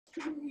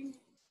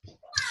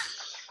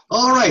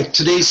All right,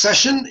 today's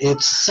session,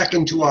 it's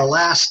second to our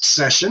last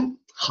session.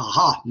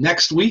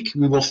 Next week,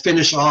 we will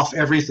finish off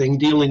everything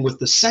dealing with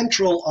the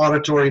central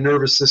auditory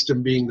nervous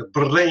system being the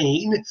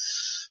brain.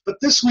 But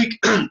this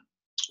week,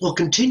 we'll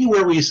continue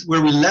where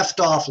we left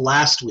off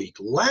last week.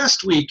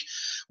 Last week,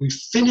 we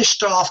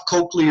finished off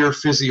cochlear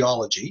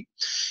physiology,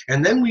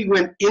 and then we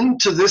went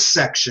into this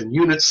section,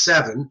 Unit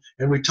 7,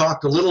 and we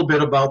talked a little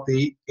bit about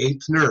the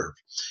eighth nerve.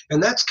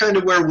 And that's kind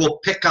of where we'll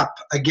pick up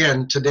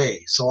again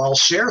today. So I'll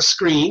share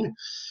screen.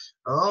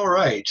 All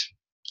right,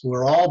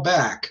 we're all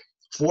back.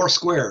 4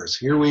 squares,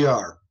 here we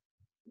are.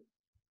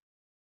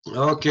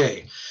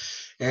 Okay,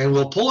 and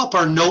we'll pull up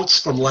our notes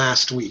from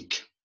last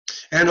week.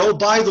 And oh,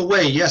 by the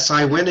way, yes,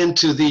 I went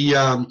into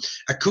the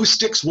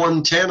Acoustics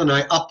 110 and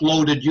I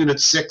uploaded Unit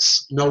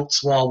 6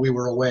 notes while we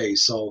were away.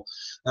 So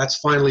that's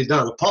finally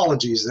done.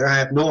 Apologies there. I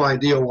have no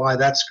idea why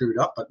that screwed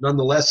up, but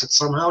nonetheless, it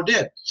somehow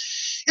did.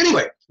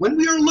 Anyway, when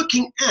we are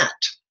looking at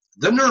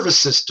the nervous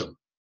system,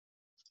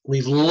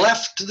 we've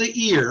left the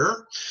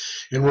ear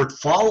and we're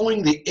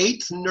following the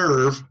eighth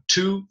nerve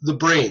to the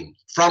brain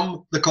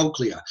from the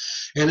cochlea.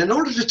 And in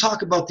order to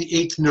talk about the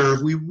eighth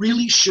nerve, we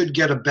really should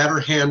get a better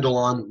handle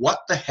on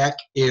what the heck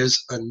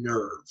is a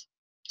nerve.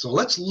 So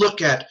let's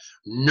look at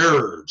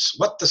nerves.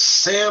 What the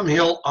Sam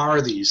Hill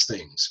are these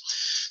things?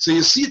 So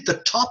you see at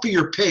the top of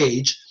your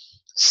page,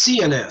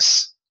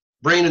 CNS,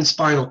 brain and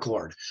spinal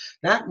cord.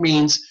 That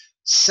means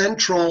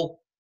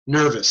central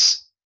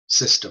nervous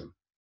system.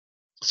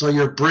 So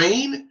your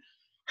brain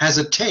has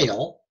a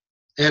tail,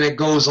 and it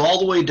goes all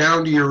the way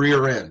down to your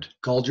rear end,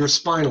 called your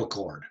spinal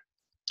cord.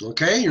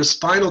 Okay, your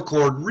spinal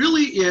cord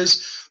really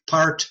is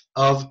part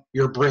of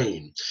your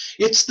brain.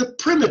 It's the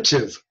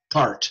primitive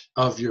part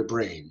of your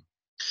brain.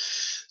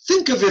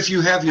 Think of if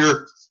you have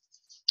your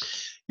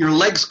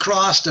legs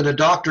crossed and a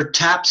doctor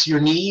taps your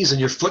knees and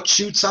your foot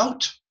shoots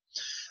out.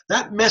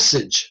 That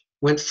message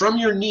went from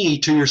your knee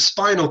to your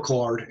spinal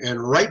cord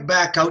and right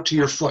back out to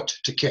your foot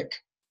to kick.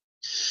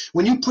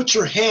 When you put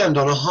your hand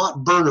on a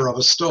hot burner of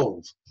a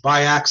stove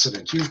by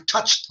accident, you've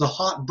touched the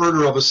hot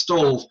burner of a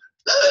stove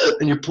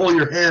and you pull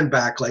your hand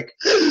back like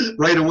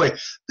right away.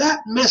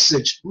 That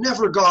message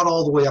never got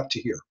all the way up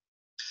to here.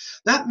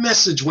 That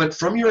message went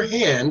from your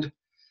hand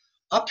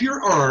up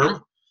your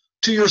arm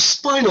to your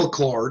spinal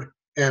cord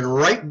and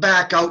right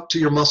back out to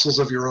your muscles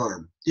of your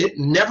arm. You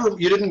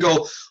didn't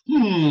go,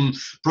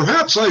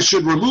 perhaps I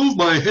should remove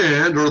my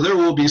hand or there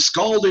will be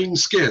scalding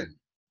skin.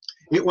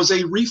 It was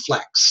a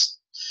reflex.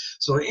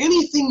 So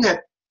anything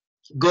that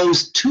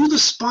goes to the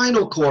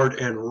spinal cord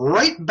and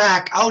right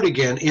back out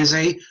again is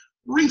a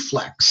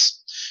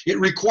reflex. It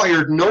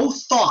required no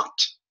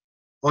thought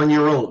on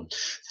your own.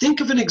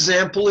 Think of an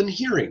example in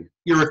hearing,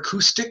 your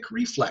acoustic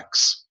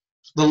reflex,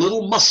 the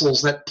little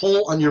muscles that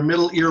pull on your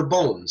middle ear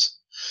bones.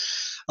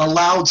 A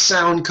loud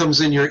sound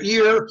comes in your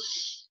ear,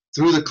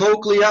 through the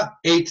cochlea,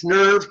 eighth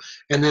nerve,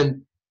 and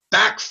then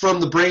back from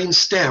the brain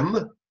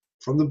stem,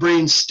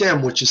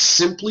 which is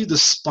simply the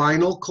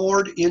spinal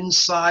cord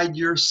inside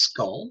your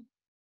skull.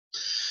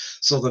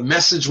 So the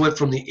message went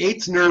from the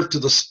eighth nerve to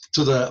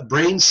the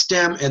brain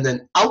stem and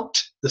then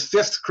out the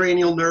fifth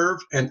cranial nerve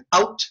and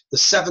out the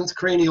seventh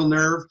cranial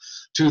nerve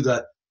to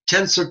the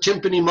tensor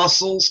tympani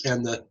muscles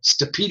and the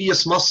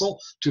stapedius muscle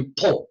to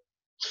pull.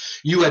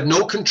 You had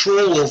no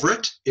control over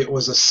it. It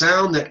was a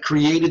sound that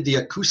created the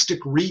acoustic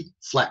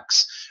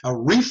reflex. A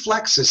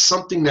reflex is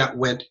something that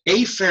went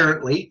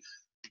afferently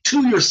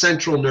to your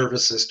central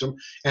nervous system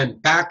and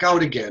back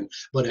out again,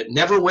 but it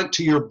never went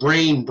to your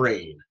brain.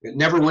 It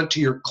never went to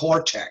your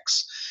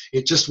cortex.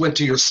 It just went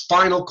to your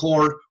spinal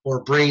cord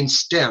or brain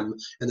stem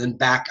and then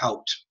back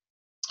out.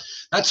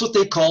 That's what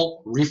they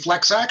call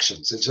reflex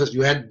actions. It's just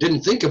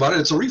didn't think about it,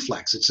 it's a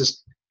reflex. It's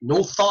just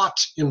no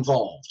thought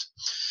involved.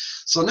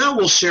 So now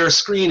we'll share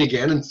screen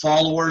again and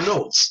follow our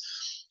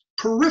notes.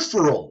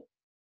 Peripheral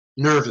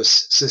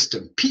nervous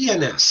system,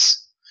 PNS.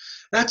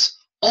 That's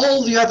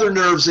all the other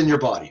nerves in your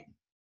body.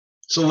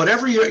 So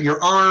whatever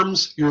your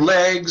arms, your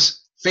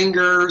legs,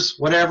 fingers,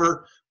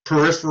 whatever,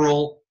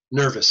 peripheral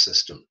nervous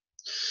system.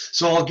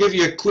 So I'll give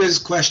you a quiz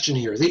question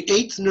here. The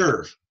eighth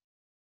nerve,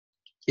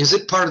 is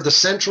it part of the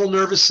central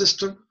nervous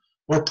system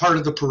or part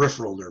of the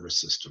peripheral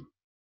nervous system?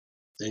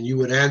 Then you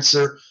would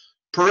answer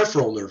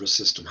peripheral nervous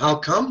system. How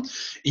come?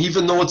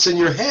 Even though it's in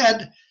your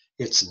head,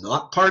 it's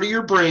not part of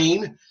your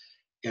brain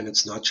and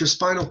it's not your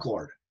spinal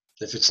cord.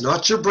 If it's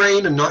not your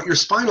brain and not your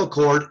spinal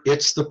cord,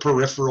 it's the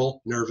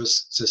peripheral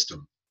nervous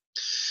system.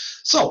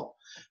 So,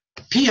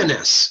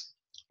 PNS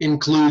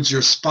includes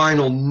your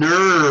spinal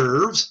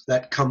nerves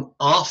that come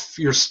off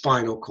your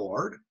spinal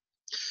cord,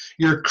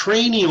 your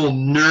cranial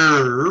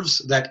nerves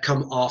that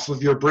come off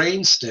of your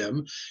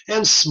brainstem,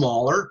 and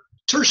smaller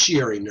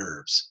tertiary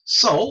nerves.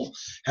 So,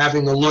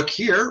 having a look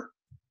here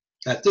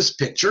at this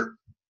picture,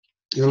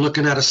 you're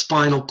looking at a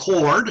spinal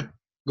cord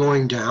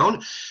going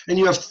down, and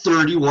you have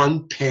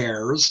 31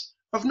 pairs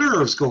of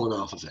nerves going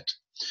off of it.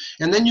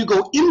 And then you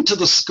go into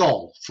the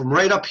skull. From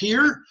right up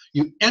here,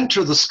 you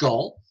enter the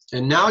skull,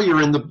 and now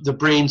you're in the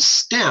brain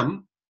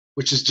stem,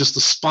 which is just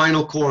the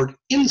spinal cord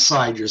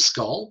inside your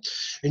skull,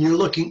 and you're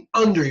looking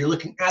under, you're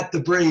looking at the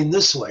brain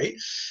this way,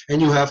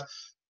 and you have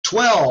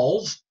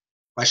 12,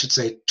 I should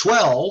say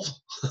 12,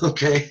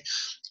 okay,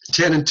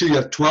 10 and 2, you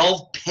have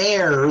 12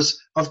 pairs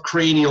of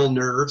cranial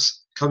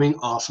nerves coming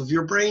off of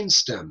your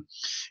brainstem.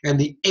 And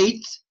the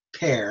 8th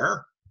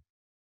pair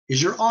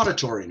is your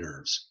auditory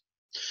nerves.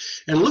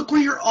 And look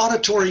where your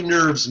auditory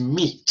nerves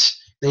meet.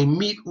 They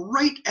meet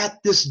right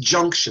at this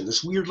junction,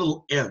 this weird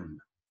little M.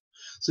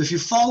 So if you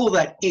follow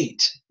that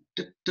 8,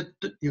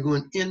 you're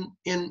going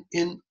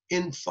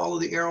in, follow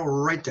the arrow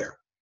right there.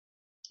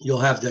 You'll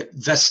have the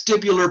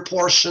vestibular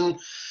portion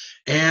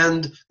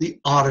and the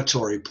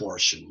auditory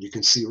portion. You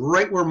can see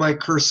right where my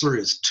cursor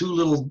is, 2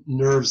 little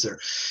nerves there.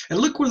 And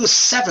look where the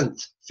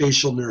 7th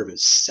facial nerve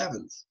is.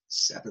 7th,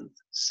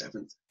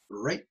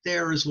 right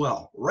there as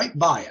well, right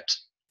by it.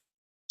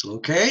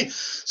 Okay,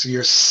 so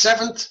your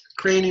 7th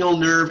cranial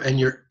nerve and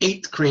your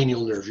 8th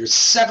cranial nerve. Your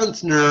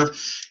 7th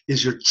nerve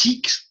is your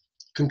cheeks,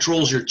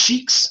 controls your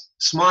cheeks,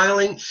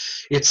 smiling.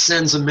 It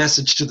sends a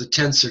message to the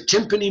tensor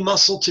tympani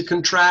muscle to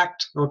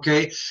contract,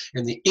 okay?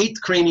 And the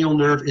 8th cranial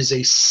nerve is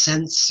a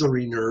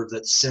sensory nerve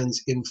that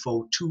sends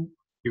info to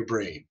your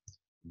brain.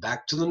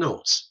 Back to the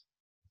notes.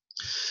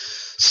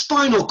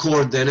 Spinal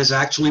cord then is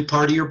actually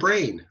part of your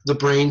brain. The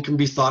brain can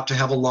be thought to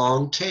have a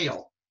long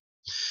tail.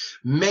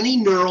 Many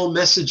neural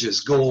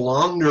messages go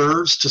along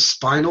nerves to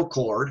spinal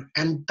cord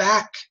and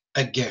back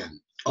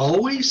again.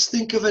 Always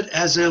think of it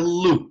as a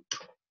loop.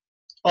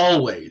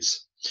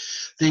 Always.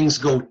 Things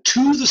go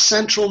to the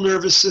central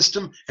nervous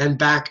system and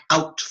back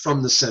out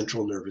from the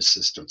central nervous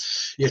system.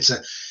 It's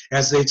a,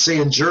 as they'd say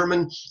in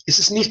German, es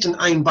ist nicht eine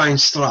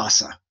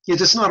Einbahnstraße.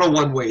 It is not a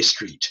one-way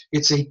street.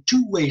 It's a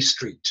two-way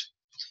street.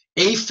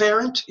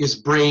 Afferent is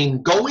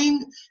brain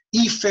going,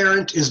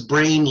 efferent is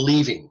brain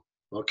leaving.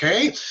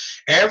 Okay?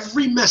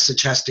 Every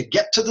message has to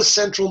get to the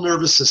central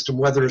nervous system,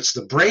 whether it's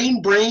the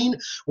brain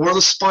or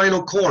the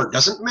spinal cord.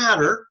 Doesn't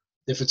matter.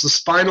 If it's a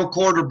spinal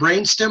cord or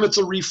brainstem, it's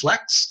a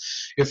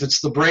reflex. If it's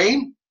the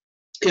brain,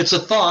 it's a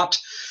thought.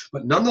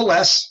 But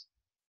nonetheless,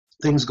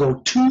 things go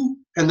to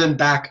and then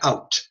back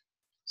out.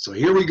 So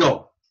here we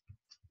go.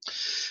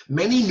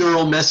 Many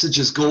neural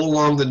messages go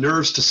along the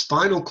nerves to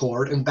spinal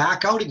cord and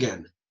back out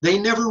again. They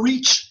never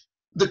reach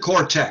the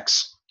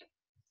cortex.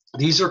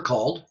 These are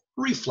called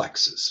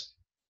reflexes.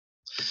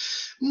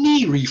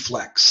 Knee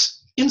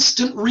reflex,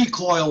 instant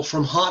recoil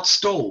from hot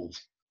stove,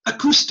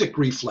 acoustic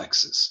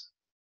reflexes.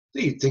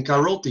 You'd think I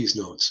wrote these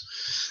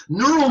notes.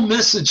 Neural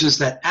messages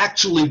that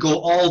actually go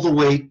all the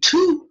way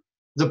to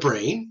the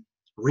brain,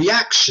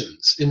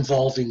 reactions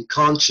involving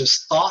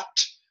conscious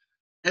thought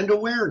and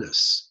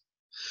awareness.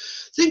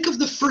 Think of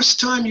the first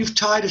time you've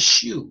tied a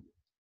shoe.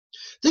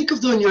 Think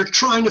of when you're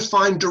trying to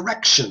find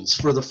directions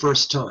for the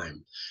first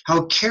time.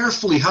 How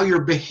carefully, how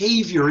your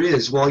behavior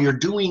is while you're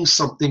doing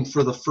something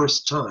for the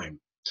first time.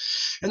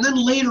 And then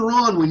later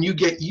on when you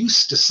get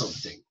used to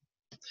something.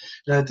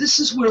 Now this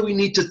is where we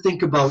need to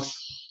think about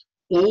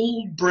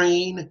old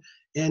brain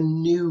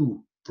and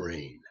new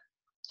brain.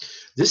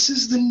 This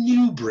is the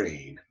new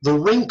brain, the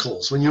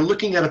wrinkles. When you're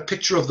looking at a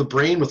picture of the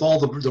brain with all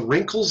the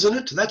wrinkles in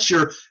it, that's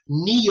your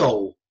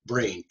neo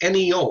brain,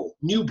 N-E-O,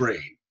 new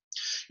brain.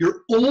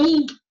 Your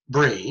old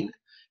brain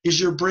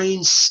is your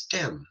brain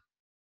stem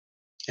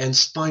and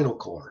spinal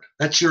cord.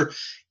 That's your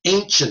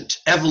ancient,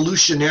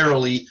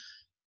 evolutionarily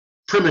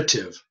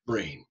primitive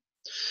brain.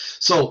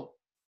 So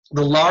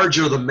the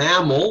larger the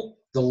mammal,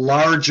 the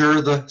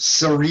larger the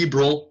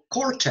cerebral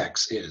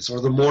cortex is,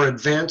 or the more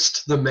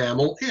advanced the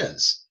mammal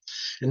is.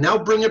 And now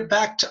bring it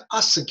back to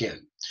us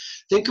again.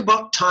 Think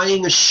about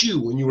tying a shoe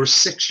when you were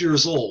 6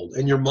 years old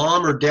and your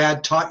mom or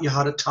dad taught you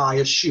how to tie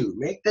a shoe.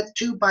 Make the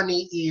 2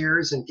 bunny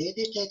ears and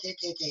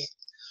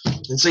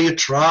and so you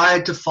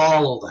tried to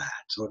follow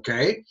that,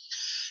 okay?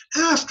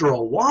 After a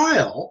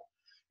while,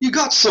 you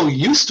got so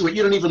used to it,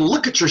 you don't even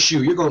look at your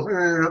shoe. You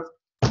go,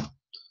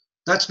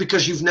 that's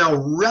because you've now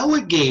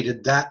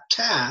relegated that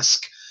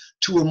task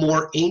to a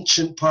more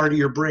ancient part of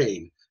your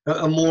brain,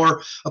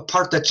 a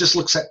part that just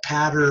looks at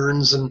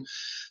patterns. And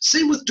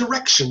same with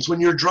directions when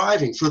you're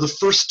driving for the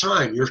first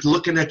time. You're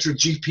looking at your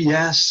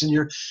GPS and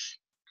you're,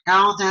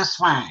 go this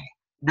way.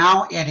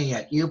 No,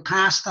 idiot, you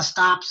passed the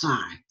stop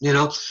sign. You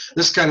know,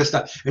 this kind of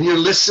stuff. And you're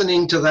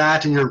listening to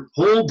that and your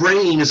whole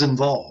brain is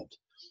involved.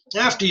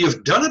 After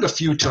you've done it a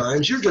few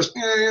times, you're just,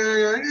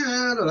 you're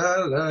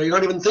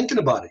not even thinking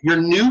about it. Your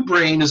new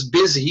brain is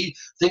busy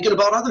thinking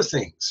about other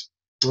things,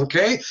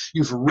 okay?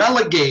 You've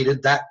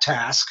relegated that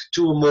task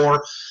to a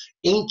more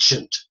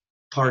ancient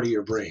part of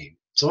your brain.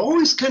 So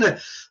always kind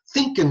of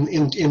think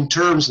in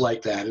terms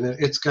like that, and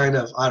it's kind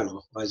of, I don't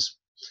know, it's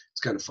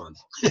kind of fun.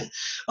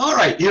 All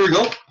right, here we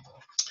go.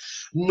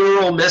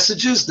 Neural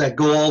messages that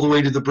go all the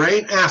way to the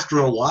brain. After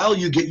a while,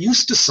 you get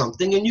used to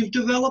something and you've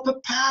developed a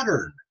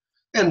pattern.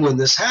 And when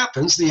this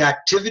happens, the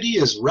activity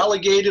is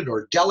relegated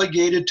or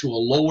delegated to a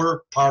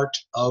lower part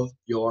of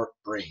your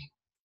brain.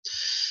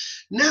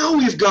 Now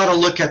we've got to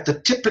look at the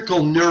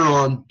typical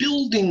neuron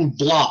building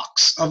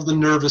blocks of the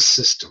nervous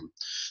system.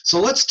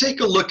 So let's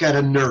take a look at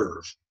a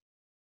nerve.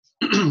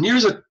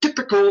 Here's a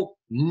typical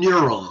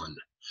neuron.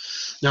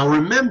 Now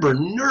remember,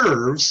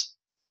 nerves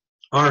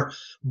are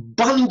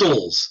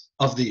bundles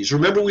of these.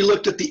 Remember we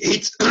looked at the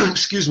eighth,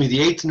 excuse me,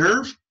 the eighth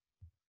nerve?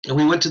 And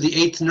we went to the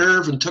eighth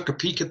nerve and took a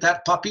peek at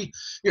that puppy.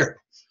 Here,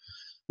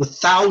 the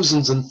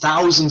thousands and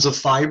thousands of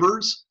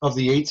fibers of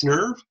the eighth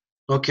nerve.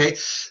 Okay,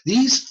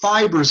 these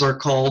fibers are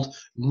called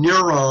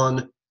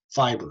neuron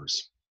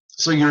fibers.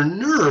 So your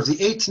nerve,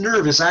 the eighth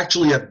nerve, is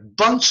actually a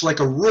bunch,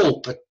 like a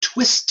rope, a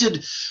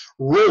twisted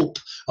rope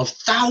of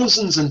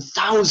thousands and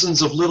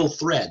thousands of little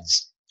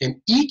threads. And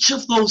each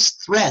of those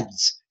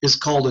threads is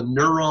called a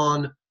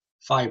neuron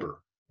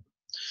fiber.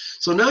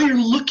 So now you're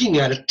looking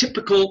at a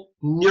typical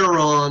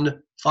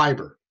neuron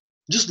fiber,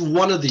 just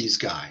one of these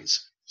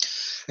guys.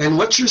 And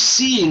what you're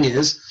seeing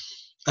is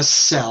a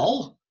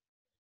cell.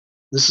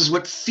 This is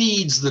what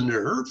feeds the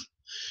nerve.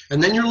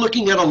 And then you're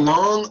looking at a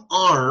long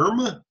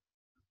arm,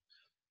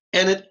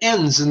 and it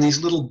ends in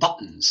these little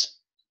buttons.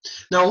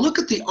 Now look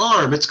at the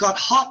arm. It's got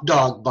hot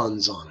dog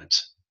buns on it.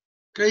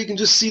 Okay, you can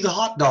just see the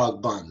hot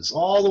dog buns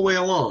all the way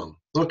along.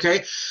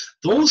 Okay,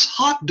 those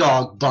hot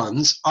dog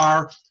buns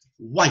are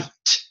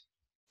white.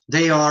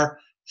 They are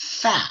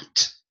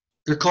fat.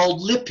 They're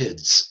called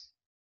lipids.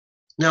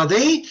 Now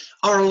they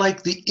are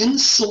like the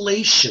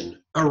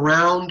insulation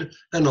around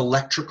an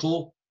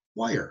electrical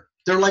wire.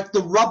 They're like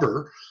the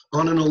rubber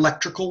on an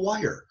electrical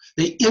wire.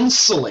 They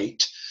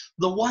insulate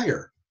the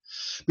wire,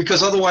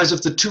 because otherwise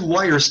if the two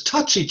wires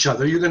touch each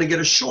other, you're going to get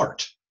a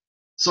short.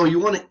 So you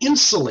want to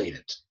insulate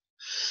it.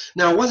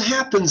 Now what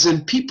happens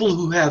in people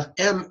who have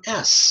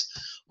MS,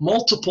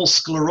 multiple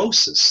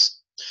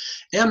sclerosis,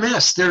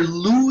 MS, they're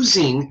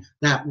losing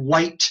that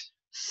white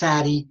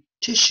fatty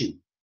tissue.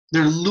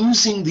 They're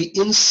losing the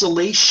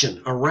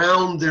insulation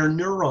around their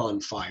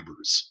neuron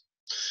fibers.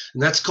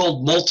 And that's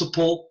called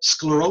multiple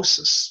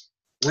sclerosis.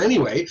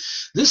 Anyway,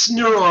 this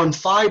neuron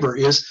fiber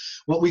is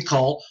what we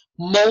call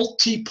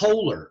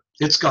multipolar.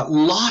 It's got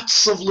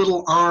lots of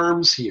little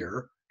arms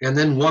here and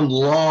then one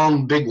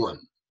long big one.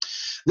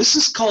 This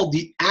is called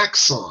the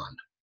axon,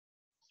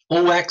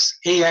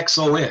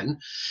 A-X-O-N,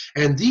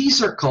 and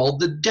these are called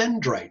the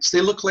dendrites.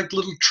 They look like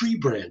little tree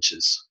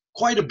branches,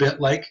 quite a bit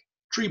like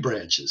tree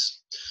branches.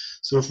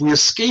 So if we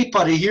escape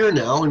out of here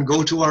now and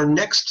go to our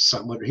next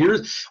summit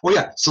here, oh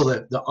yeah, so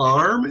the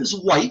arm is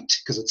white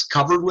because it's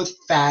covered with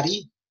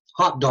fatty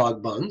hot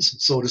dog buns,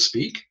 so to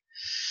speak.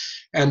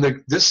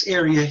 And this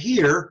area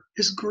here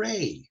is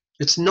gray.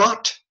 It's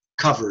not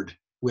covered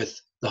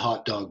with the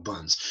hot dog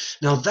buns.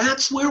 Now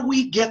that's where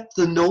we get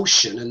the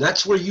notion, and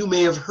that's where you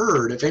may have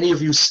heard, if any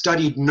of you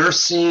studied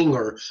nursing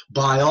or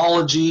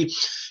biology,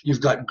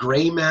 you've got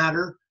gray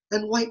matter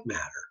and white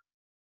matter.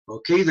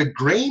 Okay, the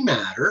gray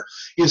matter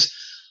is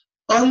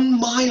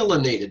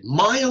unmyelinated.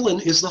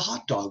 Myelin is the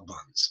hot dog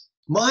buns.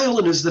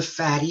 Myelin is the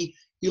fatty,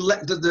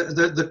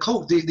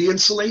 the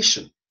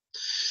insulation.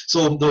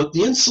 So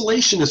the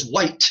insulation is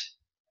white,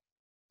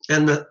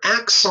 and the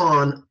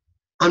axon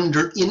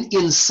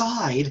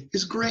inside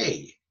is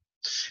gray.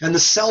 And the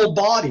cell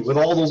body with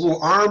all those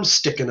little arms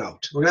sticking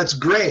out, well, that's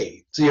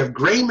gray. So you have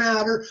gray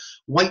matter,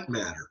 white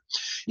matter.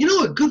 You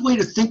know, a good way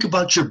to think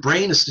about your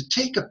brain is to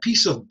take a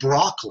piece of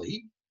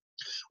broccoli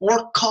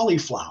or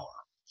cauliflower,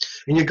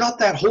 and you got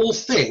that whole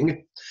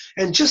thing,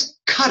 and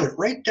just cut it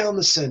right down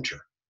the center.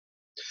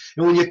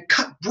 And when you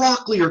cut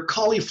broccoli or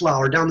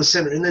cauliflower down the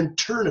center and then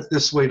turn it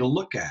this way to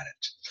look at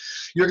it,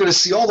 you're going to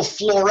see all the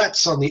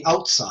florets on the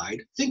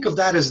outside. Think of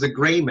that as the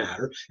gray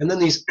matter, and then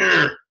these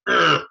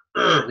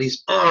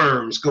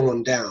arms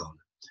going down,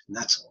 and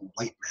that's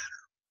white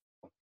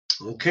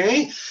matter.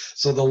 Okay,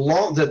 so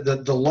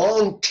the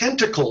long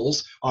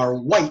tentacles are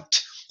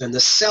white, and the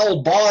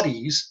cell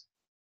bodies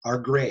are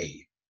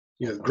gray.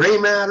 You have gray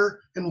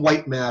matter and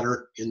white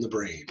matter in the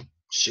brain.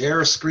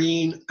 Share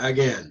screen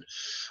again.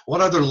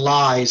 What other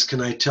lies can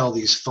I tell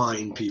these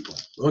fine people?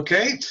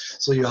 Okay,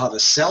 so you have a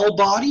cell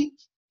body,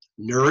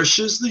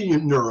 nourishes the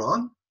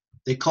neuron.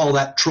 They call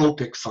that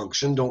tropic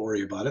function. Don't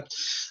worry about it.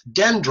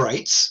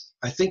 Dendrites,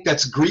 I think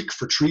that's Greek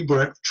for tree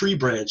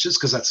branches,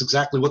 because that's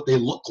exactly what they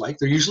look like.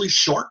 They're usually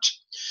short.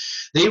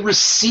 They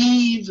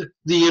receive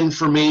the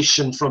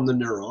information from the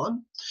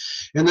neuron.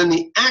 And then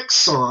the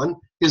axon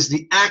is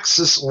the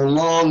axis or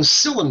long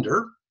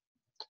cylinder.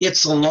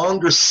 It's a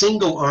longer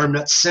single arm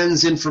that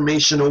sends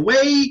information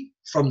away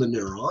from the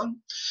neuron.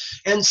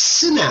 And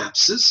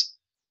synapses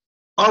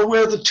are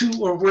where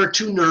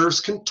two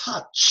nerves can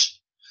touch.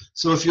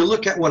 So if you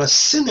look at what a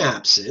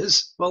synapse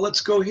is, well,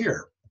 let's go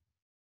here.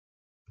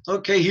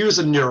 Okay, here's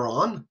a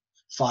neuron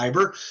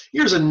fiber.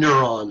 Here's a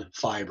neuron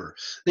fiber.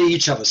 They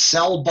each have a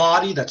cell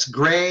body that's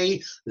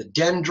gray, the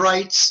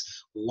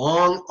dendrites,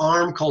 long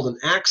arm called an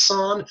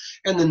axon,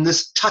 and then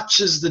this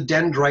touches the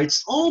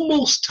dendrites,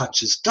 almost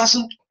touches,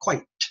 doesn't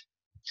quite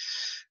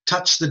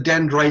touch the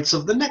dendrites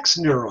of the next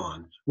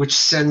neuron, which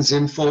sends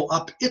info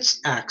up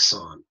its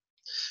axon.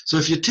 So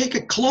if you take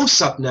a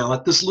close-up now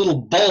at this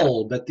little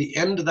bulb, at the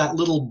end of that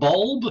little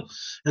bulb,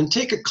 and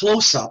take a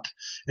close-up,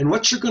 and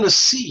what you're going to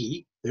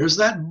see, there's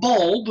that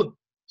bulb,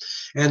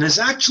 And there's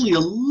actually a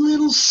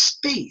little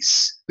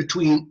space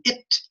between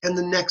it and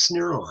the next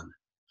neuron.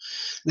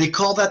 They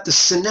call that the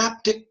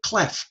synaptic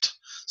cleft.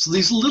 So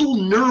these little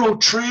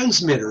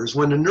neurotransmitters,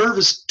 when a nerve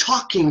is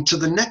talking to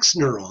the next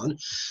neuron,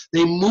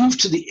 they move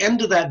to the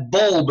end of that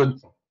bulb and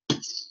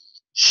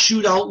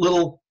shoot out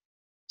little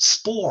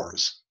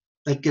spores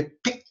that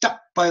get picked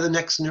up by the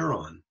next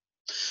neuron.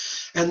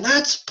 And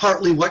that's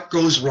partly what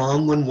goes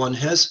wrong when one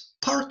has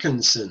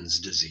Parkinson's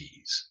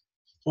disease,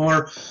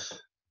 or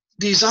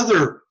these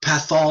other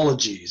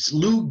pathologies,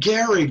 Lou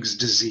Gehrig's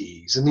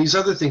disease, and these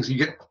other things. You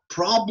get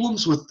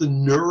problems with the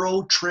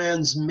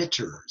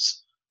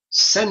neurotransmitters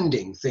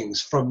sending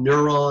things from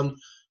neuron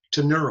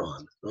to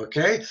neuron,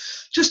 okay?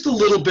 Just a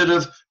little bit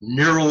of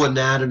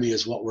neuroanatomy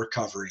is what we're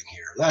covering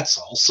here, that's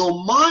all. So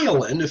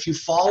myelin, if you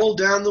follow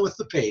down with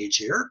the page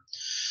here,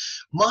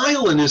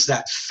 myelin is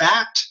that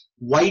fat,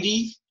 white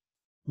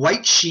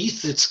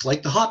sheath. It's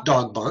like the hot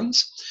dog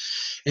buns,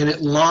 and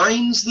it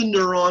lines the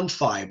neuron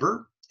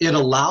fiber. It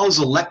allows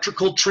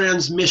electrical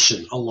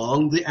transmission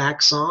along the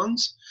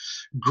axons.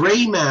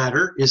 Gray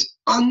matter is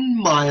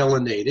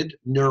unmyelinated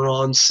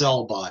neuron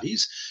cell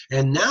bodies.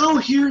 And now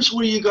here's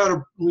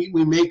where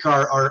we make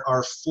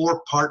our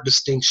four-part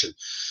distinction.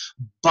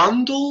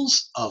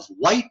 Bundles of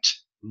white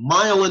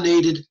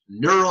myelinated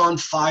neuron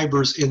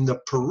fibers in the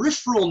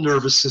peripheral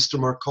nervous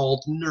system are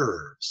called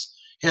nerves.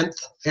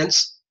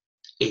 Hence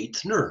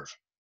eighth nerve.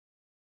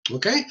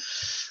 Okay?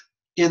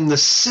 In the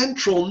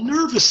central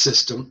nervous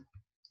system,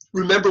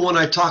 remember when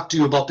I talked to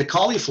you about the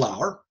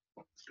cauliflower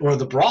or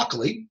the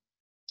broccoli,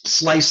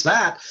 slice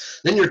that,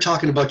 then you're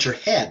talking about your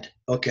head,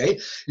 okay?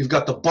 You've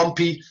got the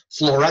bumpy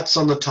florets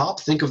on the top.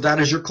 Think of that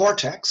as your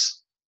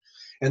cortex.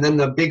 And then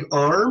the big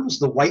arms,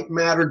 the white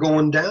matter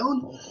going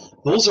down,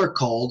 those are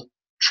called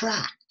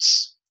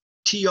tracts,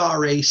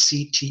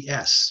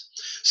 T-R-A-C-T-S.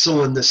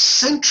 So in the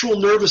central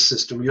nervous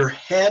system, your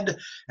head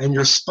and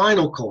your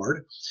spinal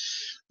cord,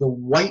 the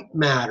white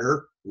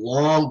matter,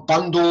 long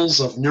bundles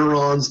of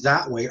neurons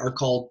that way are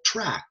called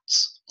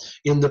tracts.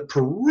 In the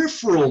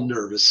peripheral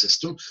nervous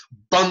system,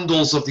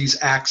 bundles of these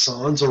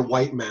axons or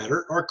white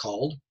matter are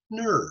called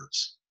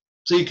nerves.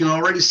 So you can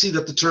already see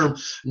that the term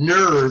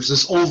nerves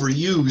is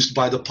overused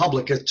by the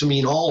public to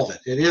mean all of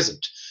it. It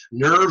isn't.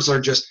 Nerves are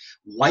just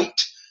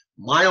white,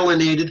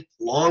 myelinated,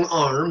 long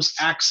arms,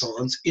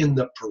 axons in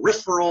the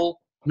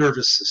peripheral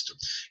nervous system.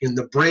 In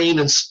the brain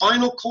and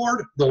spinal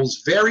cord,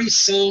 those very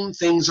same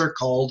things are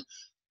called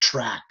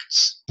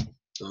tracts.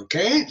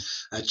 Okay?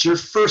 That's your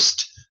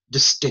first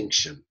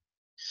distinction.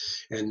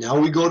 And now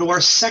we go to our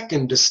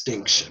second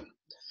distinction.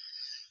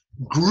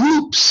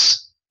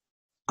 Groups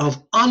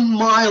of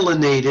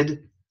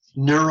unmyelinated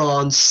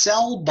neuron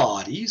cell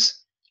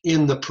bodies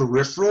in the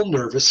peripheral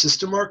nervous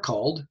system are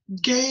called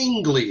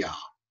ganglia.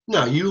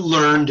 Now, you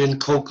learned in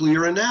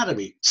cochlear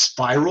anatomy,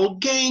 spiral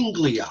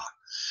ganglia.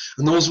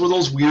 And those were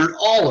those weird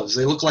olives.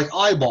 They look like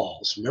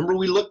eyeballs. Remember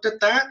we looked at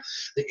that?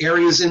 The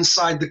areas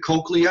inside the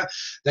cochlea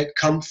that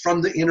come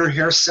from the inner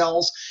hair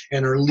cells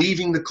and are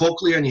leaving the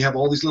cochlea, and you have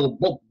all these little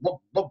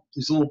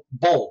these little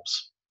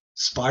bulbs.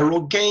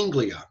 Spiral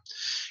ganglia.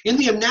 In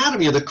the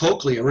anatomy of the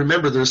cochlea,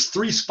 remember there's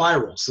three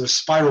spirals. There's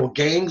spiral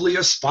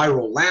ganglia,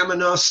 spiral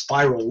lamina,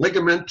 spiral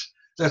ligament.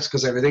 That's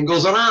because everything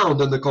goes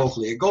around in the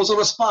cochlea. It goes on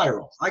a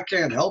spiral. I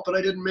can't help it.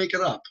 I didn't make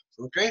it up.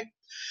 Okay?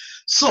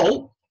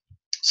 So,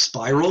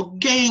 spiral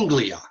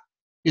ganglia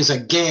is a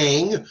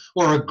gang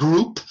or a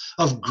group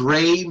of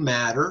gray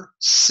matter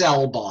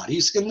cell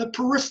bodies in the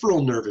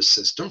peripheral nervous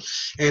system.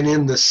 And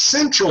in the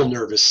central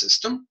nervous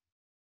system,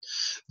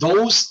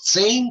 those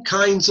same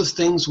kinds of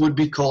things would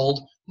be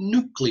called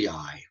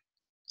nuclei.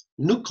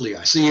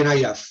 Nuclei. So you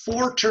have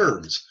four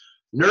terms.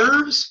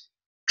 Nerves,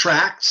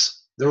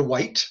 tracts, they're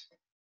white.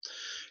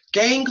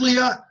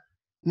 Ganglia,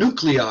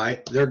 nuclei,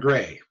 they're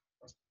gray.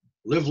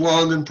 Live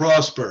long and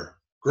prosper.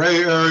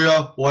 Gray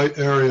area, white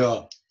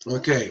area.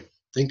 Okay,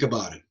 think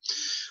about it.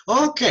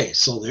 Okay,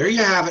 so there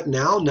you have it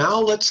now. Now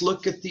let's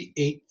look at the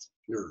eighth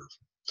nerve.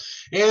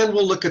 And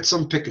we'll look at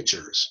some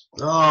pictures.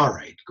 All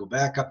right, go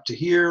back up to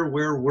here.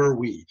 Where were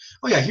we?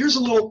 Oh yeah, here's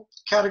a little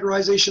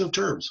categorization of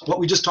terms, what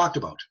we just talked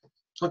about.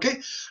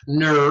 Okay,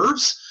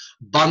 nerves,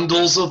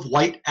 bundles of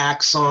white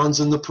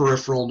axons in the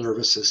peripheral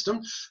nervous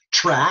system.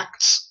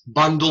 Tracts,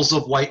 bundles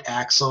of white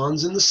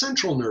axons in the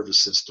central nervous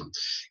system.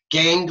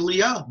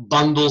 Ganglia,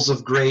 bundles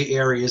of gray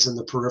areas in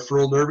the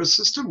peripheral nervous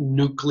system.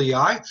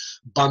 Nuclei,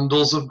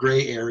 bundles of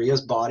gray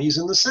areas, bodies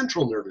in the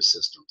central nervous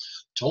system.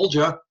 Told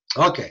you.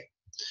 Okay.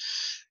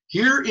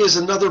 Here is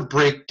another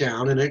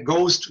breakdown, and it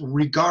goes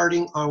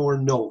regarding our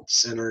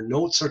notes, and our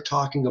notes are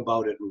talking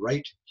about it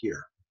right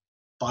here.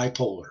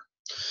 Bipolar.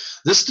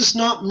 This does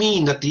not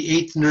mean that the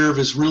eighth nerve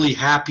is really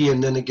happy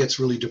and then it gets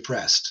really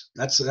depressed.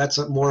 That's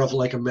more of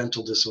like a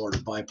mental disorder,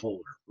 bipolar,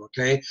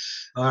 okay?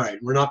 All right,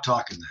 we're not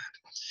talking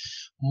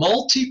that.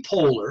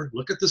 Multipolar,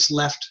 look at this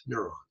left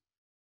neuron.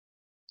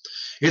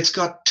 It's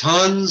got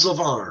tons of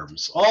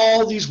arms,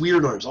 all these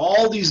weird arms,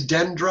 all these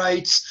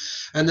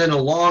dendrites, and then a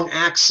long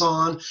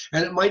axon,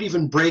 and it might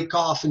even break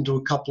off into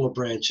a couple of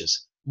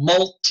branches.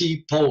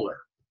 Multipolar.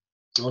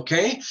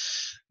 Okay?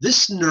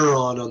 This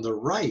neuron on the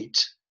right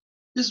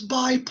is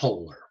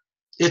bipolar.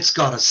 It's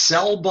got a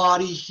cell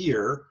body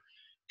here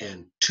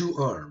and two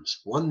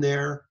arms, one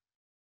there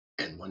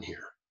and one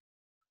here.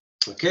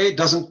 Okay,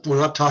 we're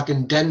not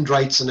talking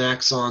dendrites and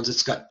axons.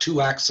 It's got two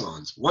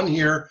axons, one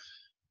here,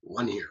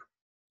 one here.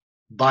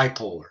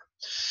 Bipolar.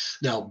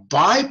 Now,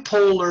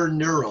 bipolar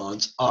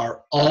neurons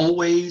are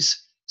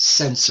always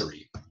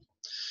sensory.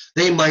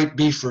 They might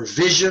be for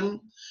vision,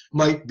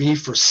 might be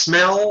for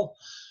smell,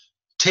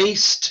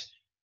 taste,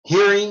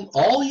 hearing,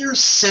 all your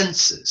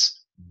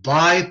senses.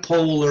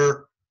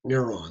 Bipolar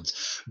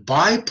neurons.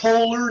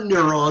 Bipolar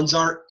neurons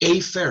are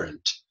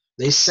afferent.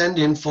 They send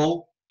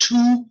info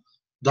to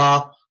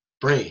the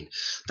brain.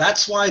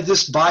 That's why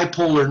this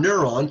bipolar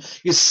neuron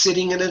is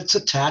sitting and it's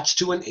attached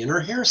to an inner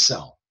hair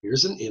cell.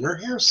 Here's an inner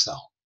hair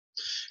cell.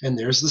 And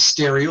there's the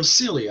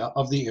stereocilia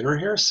of the inner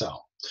hair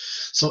cell.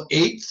 So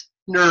eighth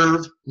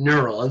nerve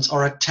neurons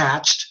are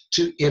attached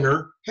to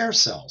inner hair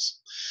cells.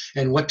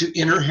 And what do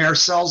inner hair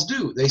cells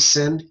do? They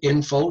send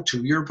info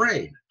to your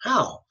brain.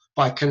 How?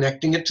 By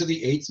connecting it to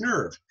the eighth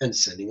nerve and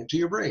sending it to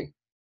your brain.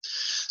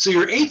 So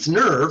your eighth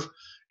nerve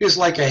is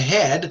like a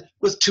head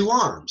with two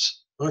arms.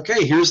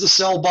 Okay, here's the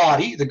cell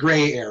body, the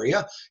gray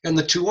area, and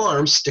the two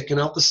arms sticking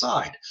out the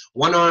side.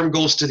 One arm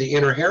goes to the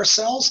inner hair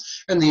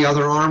cells, and the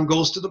other arm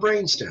goes to the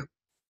brainstem.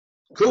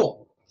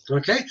 Cool.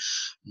 Okay,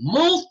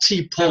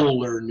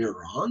 multipolar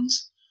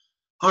neurons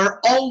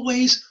are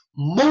always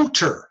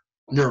motor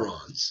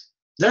neurons.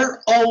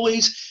 They're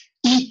always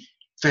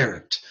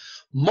efferent.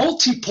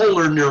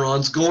 Multipolar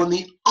neurons go in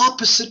the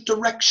opposite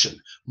direction.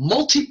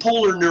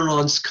 Multipolar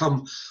neurons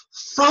come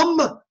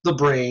from the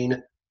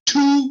brain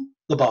to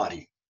the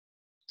body.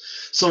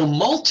 So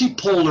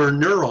multipolar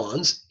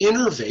neurons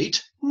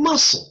innervate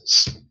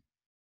muscles.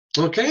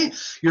 Okay,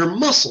 your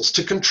muscles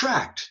to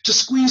contract, to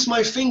squeeze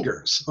my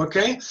fingers.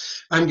 Okay,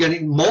 I'm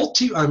getting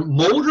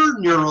motor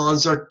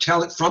neurons are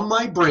telling from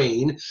my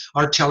brain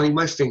are telling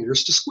my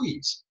fingers to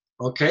squeeze.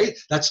 Okay,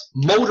 that's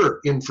motor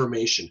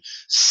information.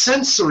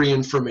 Sensory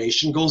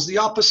information goes the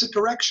opposite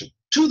direction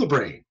to the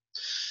brain.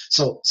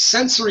 So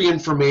sensory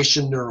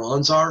information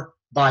neurons are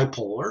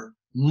bipolar.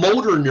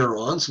 Motor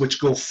neurons, which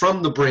go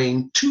from the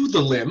brain to the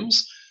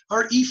limbs,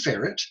 are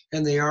efferent,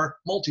 and they are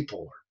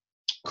multipolar.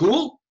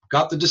 Cool?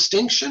 Got the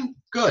distinction?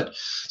 Good.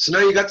 So now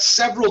you got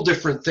several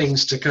different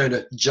things to kind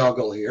of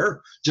juggle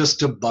here, just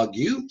to bug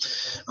you.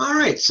 All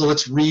right, so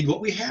let's read what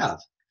we have.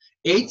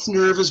 Eighth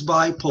nerve is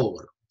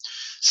bipolar.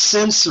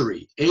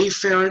 Sensory,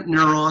 afferent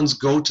neurons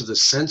go to the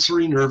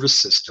sensory nervous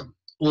system.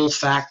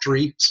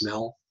 Olfactory,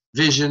 smell,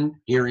 vision,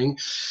 hearing.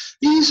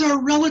 These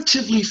are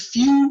relatively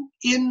few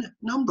in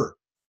number.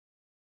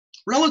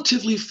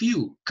 Relatively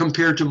few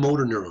compared to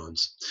motor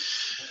neurons.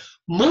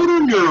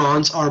 Motor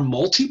neurons are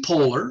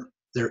multipolar.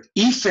 They're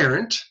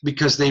efferent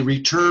because they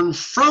return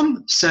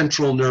from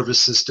central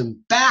nervous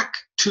system back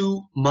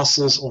to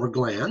muscles or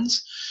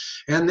glands,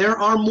 and there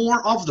are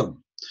more of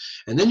them.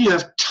 And then you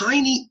have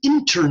tiny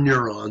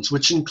interneurons,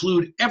 which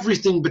include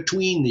everything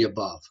between the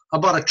above,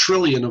 about 1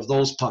 trillion of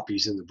those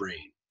puppies in the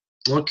brain.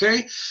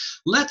 Okay,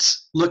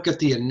 let's look at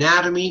the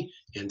anatomy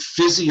and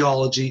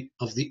physiology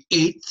of the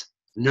eighth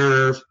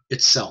nerve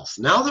itself.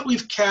 Now that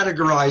we've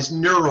categorized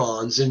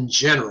neurons in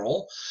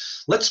general,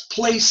 let's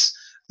place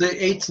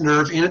the eighth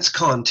nerve in its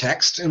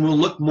context, and we'll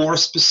look more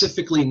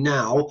specifically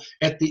now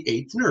at the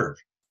eighth nerve.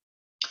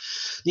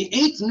 The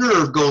eighth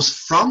nerve goes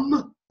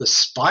from the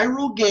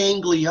spiral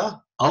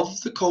ganglia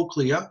of the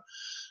cochlea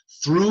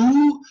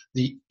through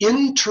the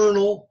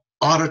internal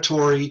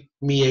auditory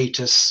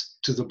meatus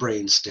to the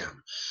brainstem.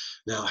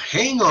 Now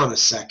hang on a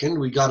second,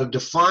 we got to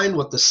define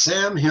what the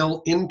Sam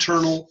Hill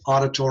internal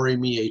auditory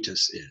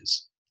meatus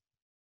is.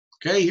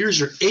 Okay, here's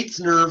your eighth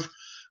nerve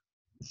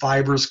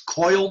fibers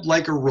coiled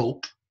like a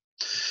rope.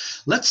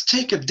 Let's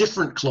take a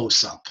different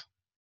close-up.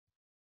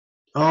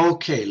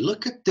 Okay,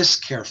 look at this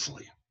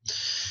carefully.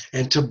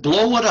 And to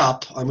blow it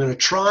up, I'm going to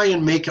try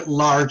and make it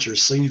larger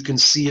so you can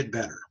see it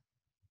better.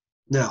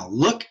 Now,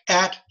 look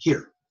at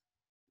here.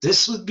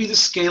 This would be the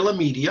scala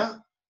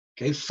media.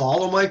 Okay,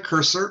 follow my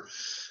cursor.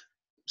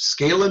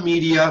 Scala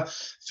media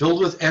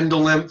filled with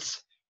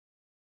endolymph,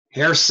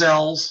 hair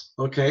cells.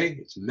 Okay,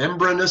 it's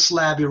membranous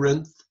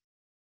labyrinth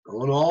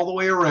going all the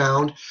way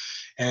around.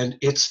 And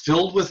it's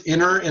filled with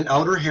inner and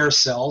outer hair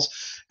cells.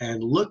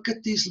 And look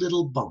at these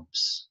little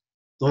bumps.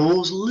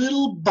 Those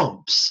little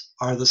bumps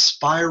are the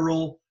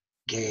spiral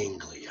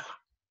ganglia.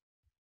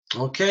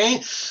 Okay,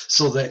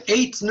 so the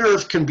eighth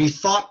nerve can be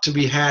thought to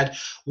be had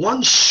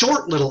one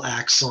short little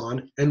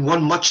axon and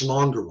one much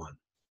longer one.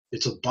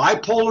 It's a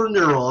bipolar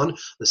neuron.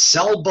 The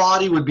cell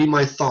body would be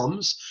my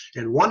thumbs,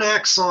 and one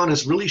axon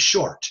is really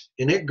short,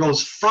 and it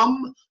goes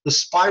from the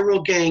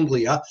spiral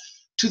ganglia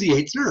to the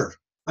eighth nerve.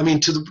 I mean,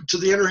 to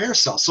the inner hair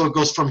cell. So it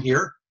goes from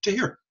here to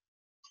here.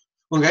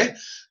 Okay,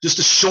 just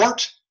a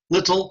short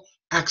little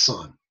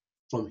axon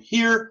from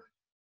here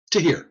to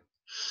here.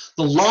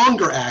 The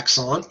longer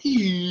axon,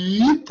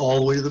 all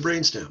the way to the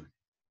brainstem.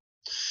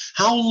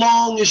 How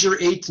long is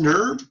your eighth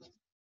nerve?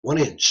 1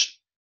 inch.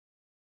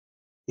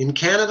 In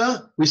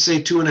Canada, we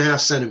say 2.5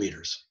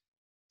 centimeters.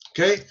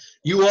 Okay,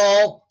 you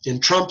all in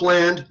Trump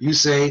land, you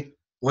say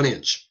 1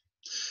 inch.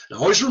 Now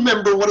always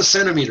remember what a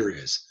centimeter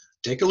is.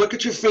 Take a look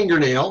at your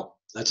fingernail,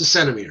 that's a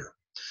centimeter.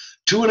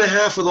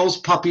 2.5 of those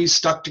puppies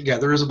stuck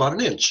together is about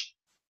 1 inch.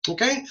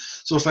 Okay,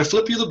 so if I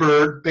flip you the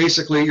bird,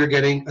 basically you're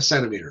getting a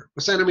centimeter.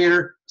 A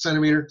centimeter,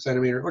 centimeter,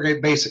 centimeter. Okay,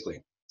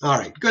 basically. All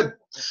right, good.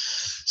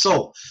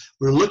 So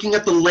we're looking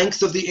at the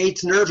length of the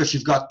 8th nerve. If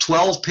you've got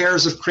 12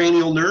 pairs of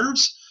cranial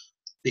nerves,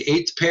 the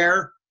 8th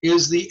pair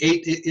is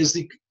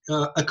the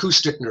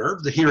acoustic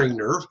nerve, the hearing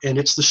nerve, and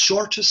it's the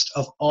shortest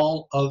of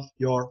all of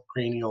your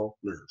cranial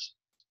nerves.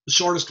 The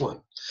shortest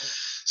one.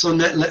 So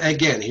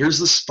again, here's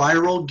the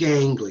spiral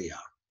ganglia.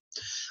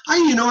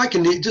 I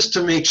can, just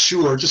to make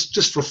sure,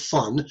 just for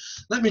fun,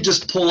 let me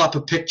just pull up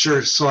a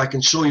picture so I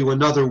can show you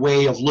another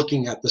way of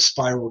looking at the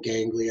spiral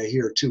ganglia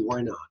here too.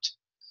 Why not?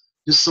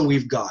 Just so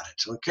we've got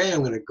it. Okay, I'm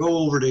going to go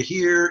over to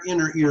here,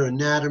 inner ear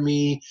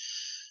anatomy.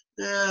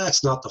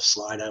 That's not the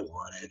slide I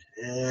wanted.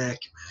 Come on,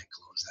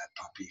 close that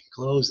puppy.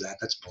 Close that.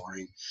 That's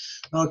boring.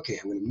 Okay,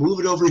 I'm going to move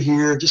it over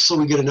here just so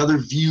we get another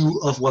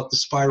view of what the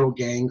spiral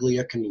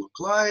ganglia can look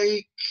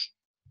like.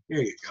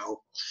 Here you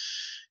go.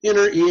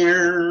 Inner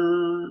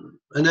ear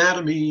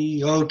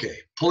anatomy. Okay,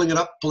 pulling it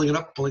up, pulling it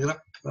up, pulling it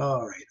up.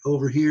 All right,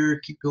 over here,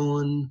 keep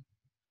going.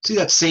 See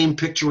that same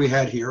picture we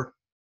had here?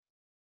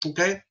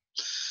 Okay,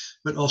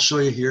 but I'll show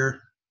you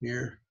here,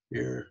 here.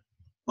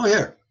 Oh,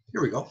 here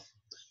we go.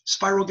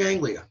 Spiral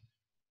ganglia,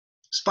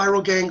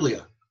 spiral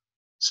ganglia,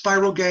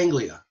 spiral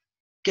ganglia,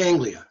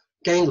 ganglia,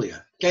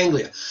 ganglia,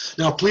 ganglia.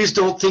 Now, please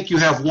don't think you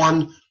have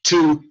 1,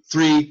 2,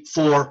 3,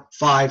 4,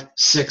 5,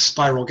 6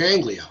 spiral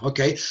ganglia.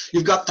 Okay,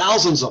 you've got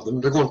thousands of them.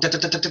 They're going.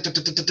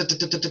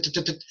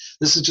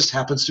 This just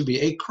happens to be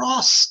a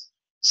cross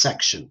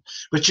section,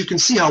 but you can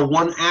see how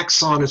one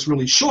axon is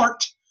really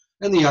short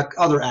and the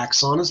other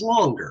axon is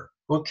longer.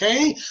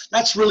 Okay,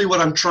 that's really what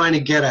I'm trying to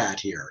get at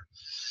here.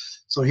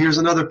 So here's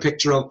another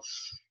picture of.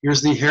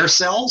 Here's the hair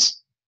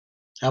cells.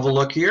 Have a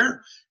look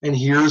here, and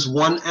here's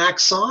one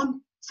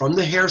axon from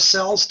the hair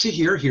cells to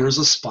here. Here's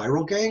a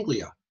spiral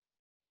ganglia.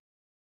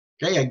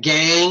 Okay, a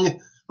gang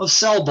of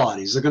cell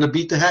bodies. They're going to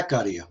beat the heck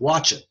out of you.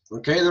 Watch it.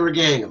 Okay, they're a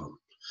gang of them.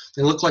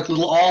 They look like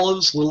little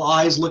olives, little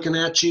eyes looking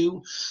at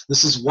you.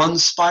 This is one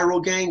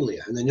spiral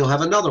ganglia, and then you'll have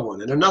another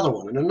one, and another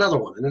one, and another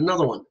one, and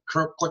another one,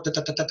 up to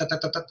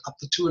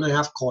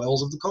 2.5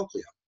 coils of the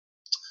cochlea.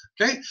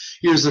 Okay,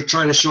 here's they're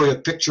trying to show you a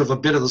picture of a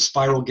bit of the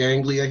spiral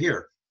ganglia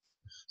here.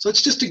 So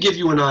it's just to give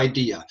you an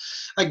idea.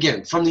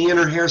 Again, from the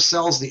inner hair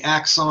cells, the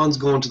axons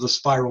go into the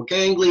spiral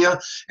ganglia,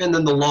 and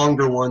then the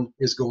longer one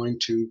is going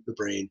to the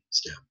brain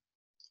stem.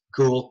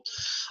 Cool.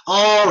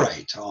 All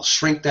right, I'll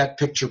shrink that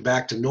picture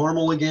back to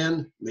normal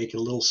again, make it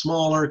a little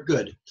smaller.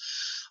 Good.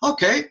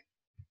 Okay.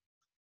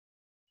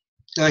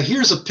 Now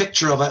here's a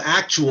picture of an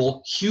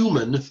actual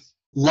human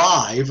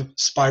live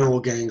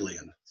spiral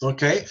ganglion.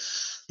 Okay.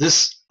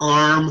 This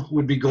arm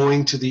would be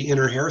going to the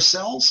inner hair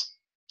cells.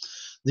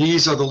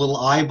 These are the little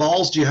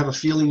eyeballs. Do you have a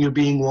feeling you're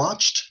being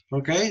watched?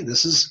 Okay,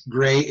 this is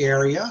gray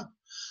area,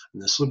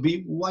 and this would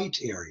be white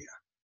area.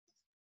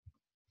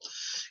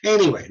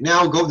 Anyway,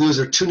 now those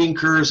are tuning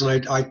curves,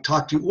 and I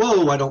talked to you.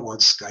 Whoa, I don't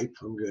want Skype.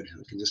 I'm good.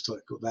 I can just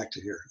go back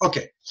to here.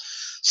 Okay,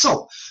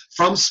 so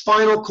from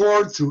spinal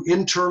cord through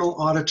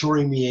internal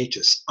auditory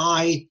meatus,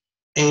 IAM.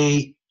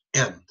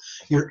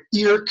 Your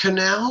ear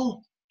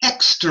canal,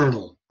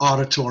 external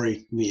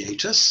auditory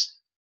meatus.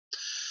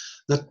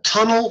 The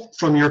tunnel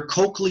from your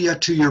cochlea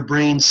to your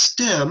brain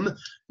stem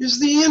is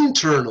the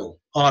internal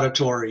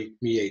auditory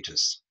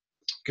meatus.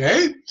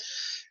 Okay?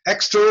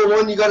 External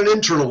one, you got an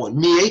internal one.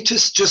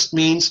 Meatus just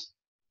means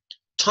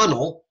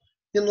tunnel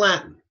in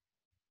Latin.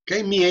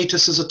 Okay?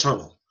 Meatus is a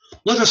tunnel.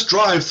 Let us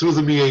drive through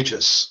the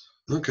meatus.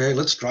 Okay,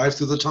 let's drive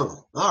through the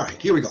tunnel. All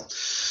right, here we go.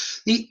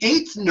 The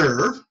 8th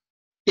nerve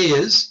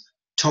is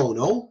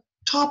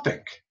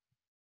tonotopic.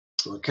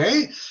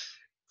 Okay?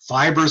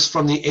 Fibers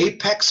from the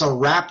apex are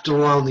wrapped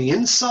around the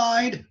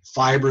inside.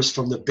 Fibers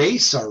from the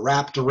base are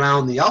wrapped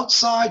around the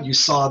outside. You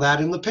saw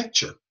that in the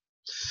picture.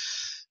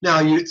 Now,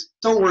 you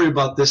don't worry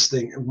about this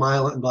thing,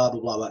 blah, blah, blah,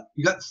 blah.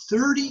 You got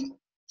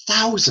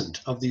 30,000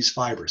 of these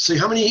fibers. So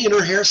how many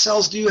inner hair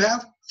cells do you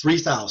have?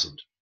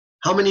 3,000.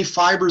 How many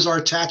fibers are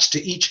attached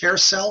to each hair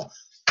cell?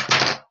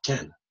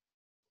 10.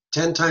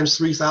 10 times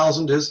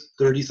 3,000 is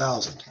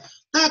 30,000.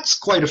 That's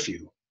quite a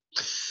few.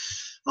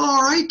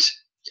 All right.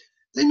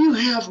 Then you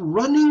have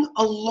running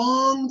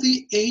along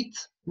the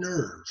 8th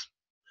nerve.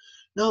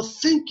 Now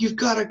think you've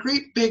got a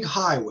great big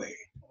highway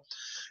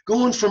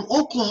going from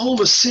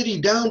Oklahoma City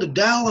down to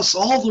Dallas,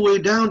 all the way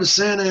down to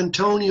San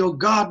Antonio,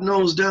 God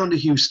knows down to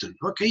Houston.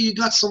 Okay, you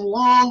got some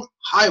long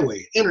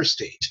highway,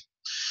 interstate.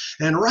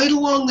 And right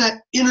along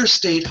that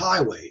interstate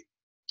highway,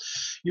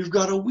 you've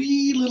got a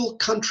wee little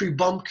country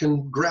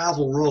bumpkin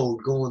gravel road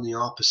going the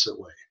opposite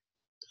way.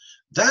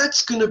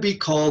 That's going to be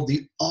called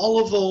the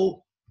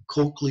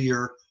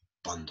olivocochlear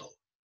bundle,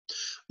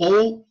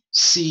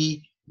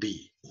 OCB.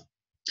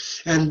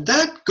 And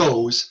that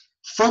goes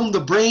from the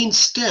brain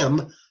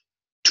stem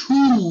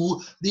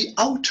to the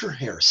outer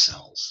hair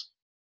cells.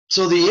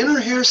 So the inner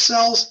hair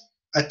cells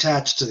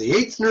attached to the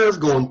eighth nerve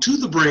going to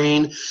the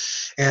brain,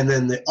 and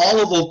then the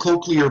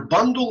olivocochlear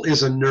bundle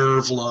is a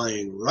nerve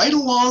lying right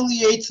along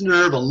the eighth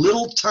nerve, a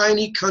little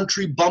tiny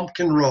country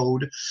bumpkin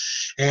road,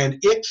 and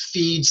it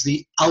feeds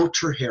the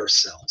outer hair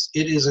cells.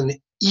 It is an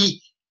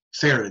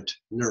efferent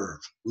nerve,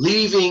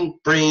 leaving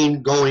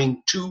brain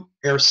going to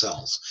hair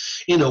cells.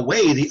 In a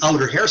way, the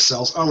outer hair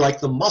cells are like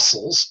the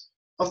muscles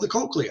of the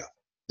cochlea.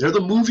 They're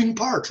the moving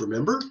part,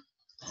 remember?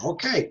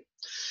 Okay.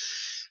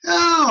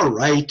 All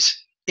right.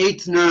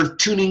 Eighth nerve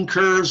tuning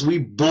curves. We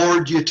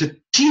bored you to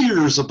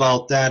tears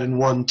about that in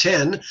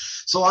 110.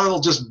 So I will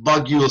just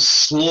bug you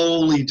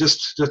slowly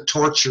just to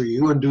torture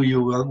you and do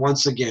you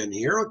once again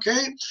here,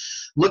 okay?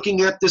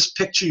 Looking at this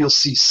picture, you'll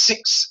see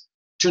 6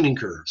 tuning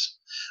curves.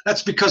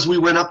 That's because we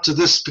went up to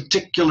this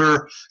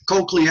particular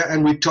cochlea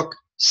and we took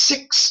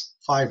 6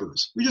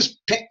 fibers. We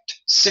just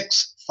picked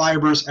 6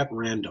 fibers at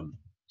random.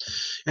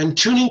 And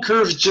tuning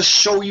curves just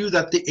show you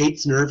that the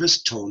eighth nerve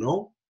is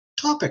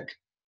tonotopic.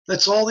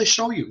 That's all they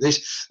show you.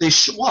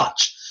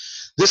 Watch.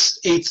 This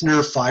eighth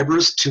nerve fiber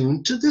is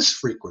tuned to this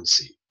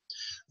frequency.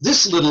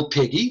 This little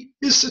piggy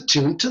is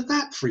attuned to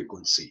that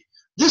frequency.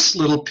 This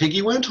little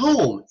piggy went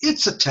home.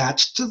 It's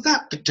attached to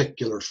that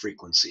particular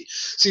frequency.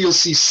 So you'll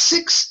see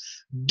 6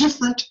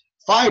 different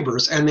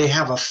fibers, and they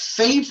have a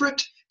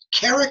favorite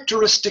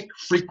characteristic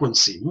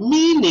frequency,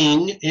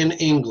 meaning in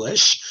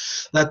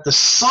English that the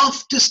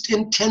softest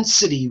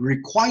intensity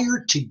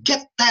required to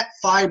get that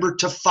fiber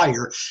to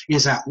fire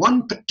is at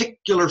one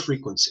particular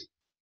frequency.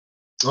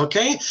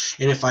 Okay?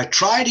 And if I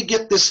try to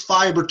get this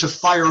fiber to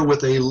fire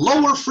with a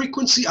lower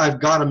frequency,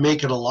 I've got to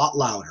make it a lot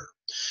louder.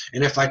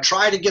 And if I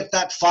try to get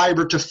that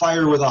fiber to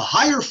fire with a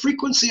higher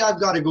frequency, I've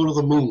got to go to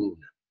the moon.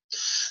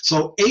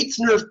 So eighth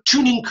nerve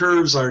tuning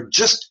curves are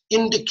just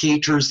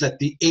indicators that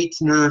the eighth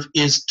nerve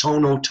is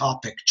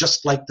tonotopic,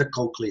 just like the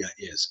cochlea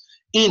is.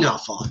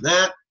 Enough on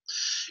that.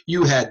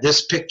 You had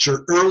this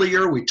picture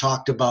earlier. We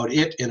talked about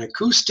it in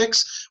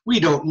acoustics. We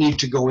don't need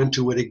to go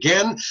into it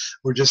again.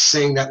 We're just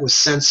saying that with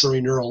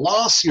sensory neural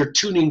loss, your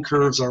tuning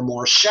curves are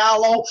more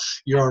shallow.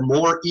 You're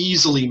more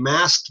easily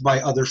masked by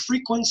other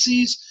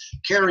frequencies.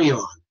 Carry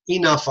on.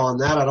 Enough on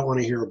that. I don't want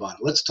to hear about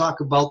it. Let's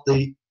talk about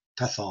the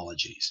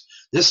pathologies.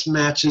 This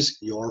matches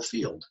your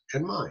field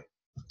and mine.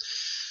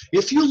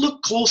 If you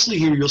look closely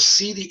here, you'll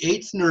see the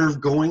eighth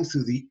nerve going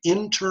through the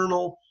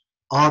internal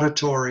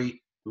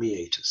auditory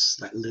meatus,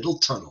 that little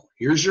tunnel.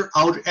 Here's your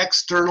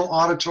external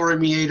auditory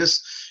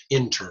meatus,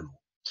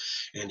 internal.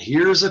 And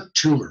here's a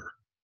tumor,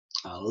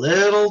 a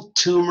little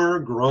tumor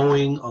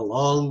growing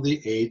along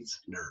the eighth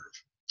nerve.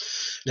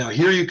 Now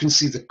here you can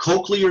see the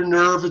cochlear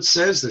nerve, it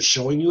says. They're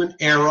showing you an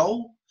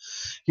arrow.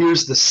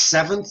 Here's the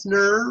seventh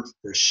nerve.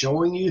 They're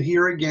showing you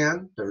here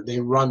again. They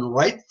run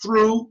right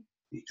through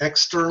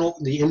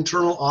the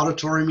internal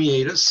auditory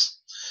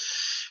meatus.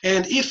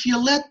 And if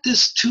you let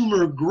this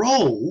tumor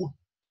grow,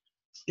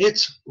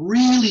 it's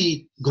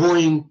really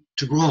going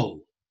to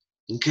grow.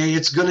 Okay,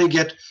 it's going to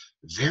get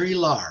very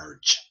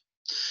large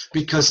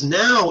because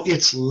now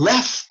it's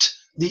left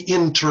the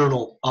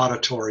internal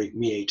auditory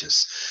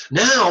meatus.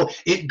 Now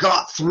it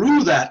got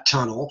through that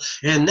tunnel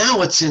and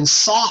now it's in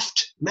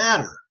soft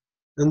matter.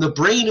 And the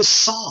brain is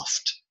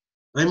soft.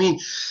 I mean,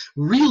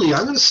 really,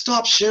 I'm going to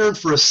stop sharing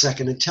for a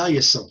second and tell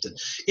you something.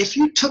 If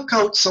you took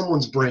out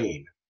someone's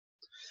brain,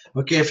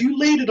 okay, if you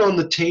laid it on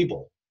the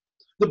table,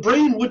 the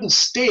brain wouldn't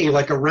stay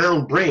like a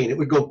round brain. It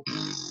would go,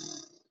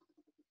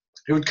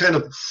 it would kind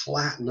of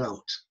flatten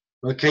out.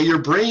 Okay, your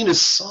brain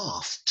is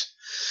soft.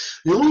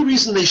 The only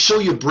reason they show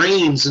you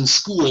brains in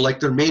school like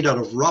they're made out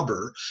of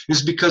rubber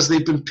is because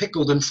they've been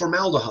pickled in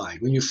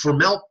formaldehyde. When you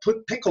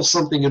pickle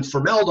something in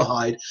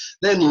formaldehyde,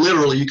 then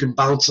literally you can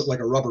bounce it like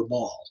a rubber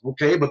ball,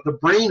 okay? But the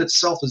brain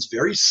itself is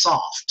very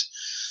soft.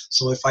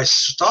 So if I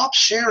stop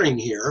sharing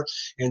here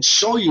and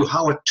show you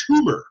how a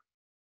tumor,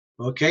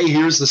 okay,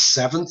 here's the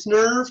seventh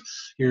nerve,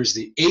 here's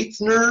the eighth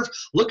nerve.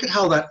 Look at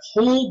how that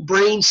whole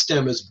brain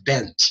stem is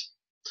bent.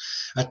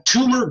 A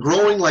tumor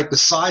growing like the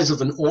size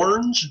of an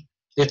orange,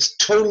 it's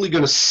totally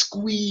going to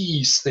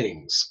squeeze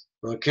things,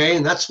 okay?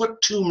 And that's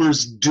what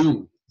tumors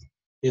do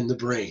in the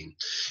brain.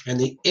 And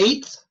the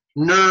eighth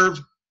nerve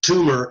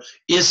tumor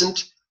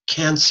isn't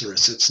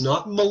cancerous. It's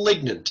not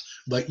malignant,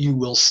 but you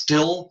will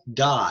still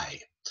die.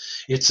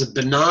 It's a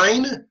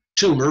benign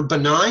tumor.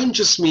 Benign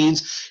just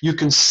means you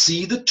can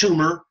see the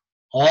tumor,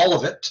 all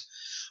of it.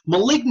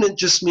 Malignant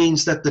just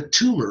means that the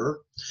tumor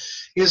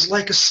is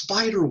like a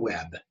spider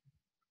web,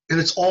 and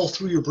it's all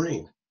through your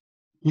brain.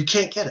 You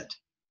can't get it.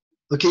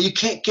 Okay, you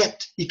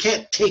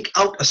can't take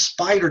out a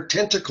spider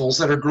tentacles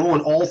that are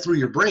growing all through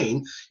your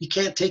brain. You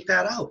can't take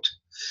that out.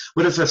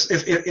 But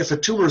if a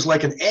tumor is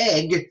like an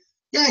egg,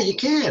 yeah, you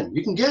can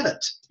get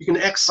it. You can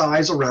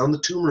excise around the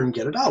tumor and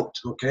get it out,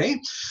 okay?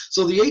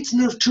 So the eighth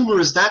nerve tumor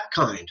is that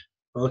kind,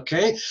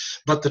 okay?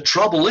 But the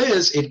trouble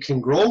is it can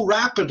grow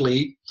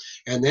rapidly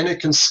and then it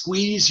can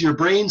squeeze your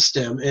brain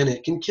stem and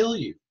it can kill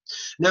you.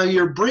 Now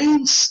your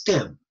brain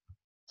stem,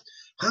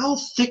 how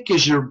thick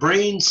is your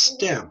brain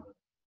stem?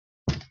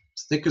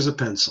 Thick as a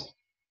pencil.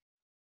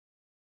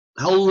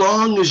 How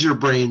long is your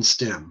brain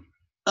stem?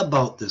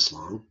 About this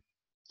long.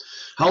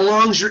 How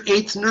long is your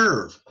eighth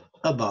nerve?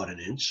 About an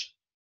inch.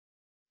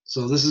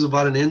 So this is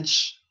about an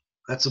inch.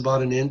 That's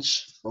about an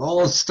inch.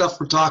 All the stuff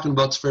we're talking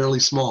about is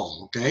fairly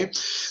small, okay?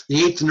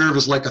 The eighth nerve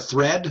is like a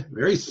thread,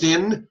 very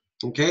thin,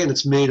 okay, and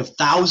it's made of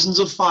thousands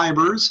of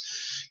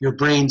fibers. Your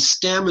brain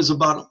stem is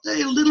about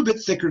a little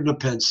bit thicker than a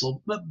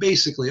pencil, but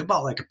basically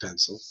about like a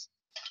pencil.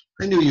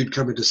 I knew you'd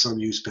come into some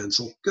use,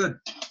 pencil. Good.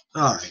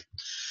 All right.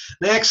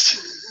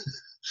 Next.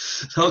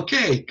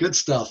 Okay, good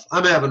stuff.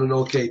 I'm having an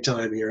okay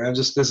time here.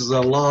 This is a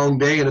long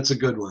day and it's a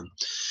good one.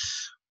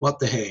 What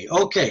the hey?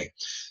 Okay,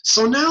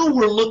 so now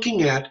we're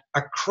looking at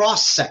a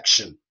cross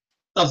section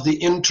of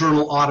the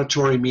internal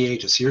auditory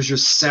meatus. Here's your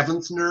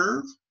seventh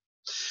nerve.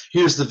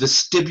 Here's the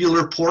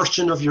vestibular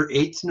portion of your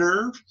eighth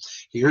nerve.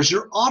 Here's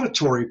your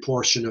auditory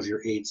portion of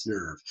your eighth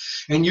nerve.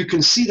 And you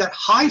can see that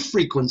high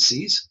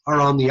frequencies are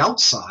on the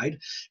outside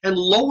and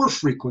lower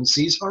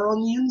frequencies are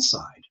on the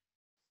inside.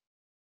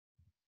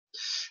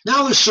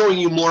 Now they're showing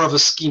you more of a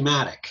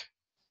schematic.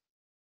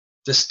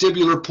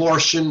 Vestibular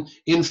portion,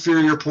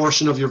 inferior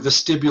portion of your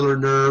vestibular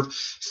nerve,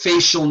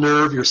 facial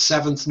nerve, your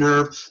seventh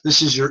nerve.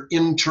 This is your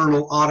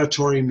internal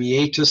auditory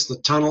meatus, the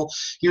tunnel.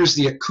 Here's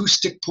the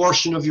acoustic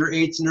portion of your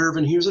eighth nerve,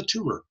 and here's a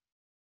tumor.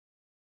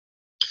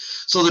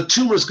 So the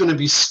tumor is going to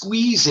be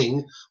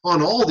squeezing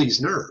on all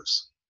these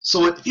nerves.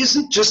 So it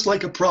isn't just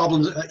like a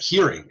problem at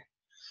hearing.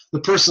 The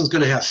person's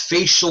going to have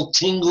facial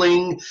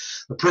tingling.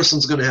 The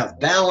person's going to have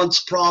balance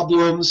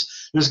problems.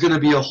 There's going to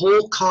be a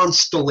whole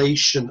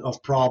constellation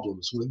of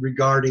problems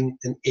regarding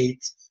an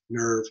eighth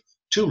nerve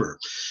tumor.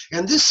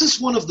 And this is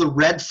one of the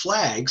red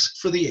flags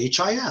for the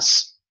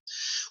HIS.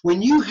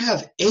 When you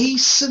have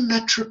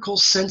asymmetrical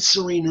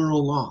sensory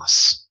neural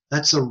loss,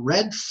 that's a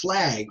red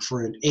flag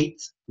for an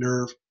eighth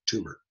nerve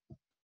tumor.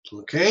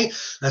 Okay?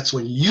 That's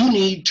when you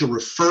need to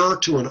refer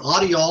to an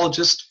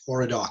audiologist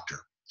or a doctor.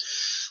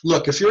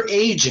 Look, if you're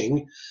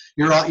aging,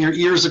 your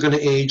ears are going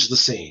to age the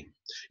same.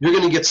 You're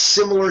going to get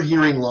similar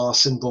hearing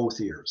loss in both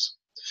ears.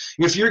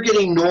 If you're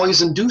getting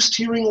noise-induced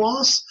hearing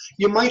loss,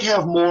 you might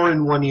have more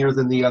in one ear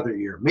than the other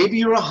ear. Maybe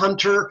you're a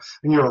hunter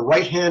and you're a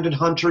right-handed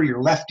hunter.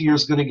 Your left ear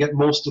is going to get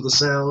most of the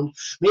sound.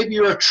 Maybe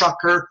you're a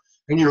trucker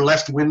and your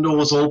left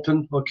window is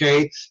open,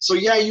 okay? So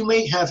yeah, you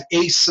may have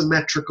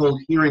asymmetrical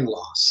hearing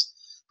loss.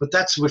 But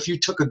that's if you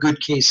took a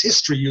good case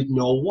history, you'd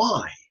know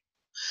why.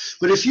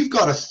 But if you've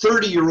got a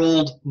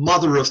 30-year-old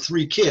mother of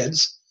 3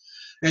 kids,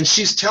 and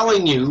she's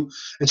telling you,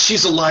 and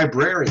she's a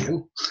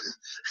librarian,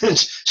 and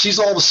she's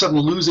all of a sudden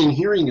losing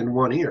hearing in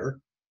one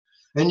ear,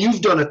 and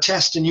you've done a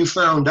test and you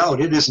found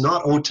out it is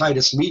not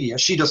otitis media,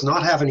 she does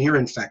not have an ear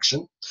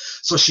infection,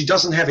 so she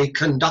doesn't have a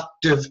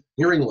conductive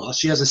hearing loss,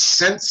 she has a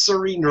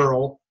sensory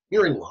neural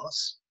hearing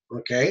loss,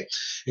 okay?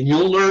 And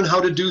you'll learn how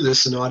to do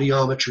this in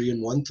audiometry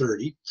in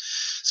 130.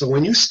 So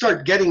when you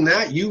start getting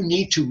that, you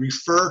need to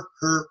refer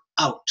her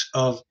out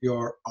of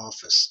your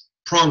office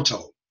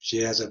pronto.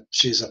 She's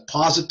a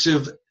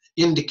positive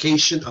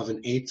indication of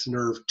an eighth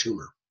nerve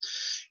tumor.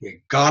 You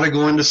gotta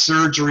go into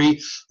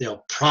surgery.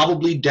 They'll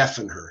probably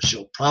deafen her.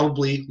 She'll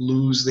probably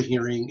lose the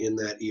hearing in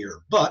that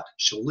ear, but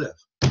she'll live.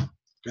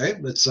 Okay,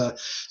 it's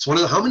one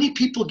of the, how many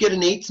people get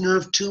an eighth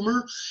nerve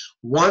tumor?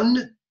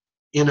 1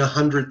 in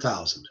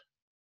 100,000.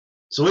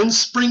 So in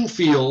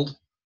Springfield,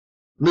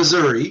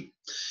 Missouri,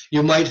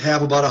 you might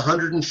have about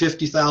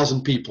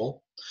 150,000 people.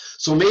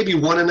 So maybe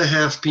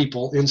 1.5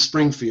 people in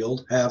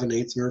Springfield have an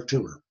eighth nerve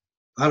tumor.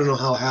 I don't know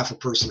how half a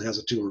person has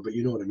a tumor, but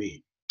you know what I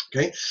mean.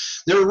 Okay?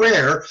 They're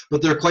rare,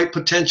 but they're quite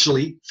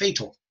potentially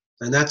fatal.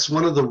 And that's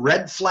one of the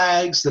red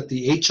flags that the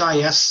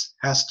HIS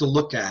has to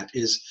look at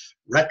is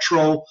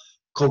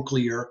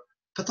retrocochlear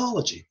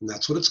pathology. And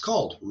that's what it's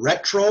called.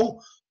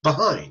 Retro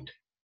behind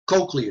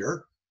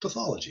cochlear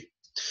pathology.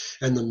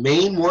 And the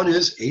main one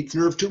is eighth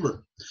nerve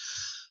tumor.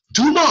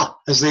 Tumor,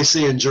 as they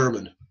say in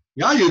German.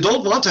 Yeah, you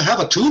don't want to have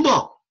a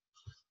tumor.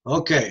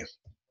 Okay,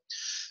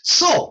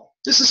 so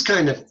this is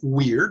kind of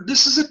weird.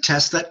 This is a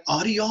test that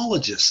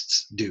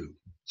audiologists do.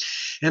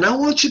 And I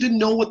want you to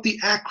know what the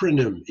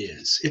acronym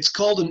is. It's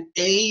called an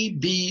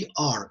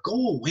ABR.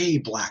 Go away,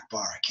 black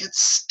bar. I can't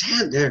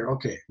stand there.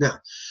 Okay, now,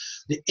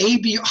 the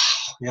ABR,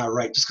 oh, yeah,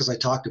 right, just because I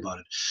talked about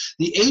it.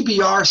 The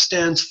ABR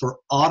stands for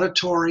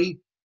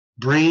Auditory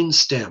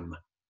Brainstem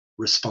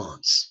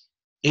Response.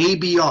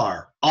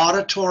 ABR,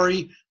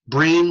 Auditory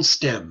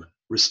Brainstem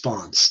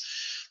Response.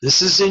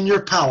 This is in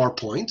your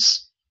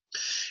PowerPoints.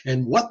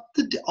 And what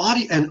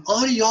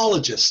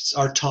audiologists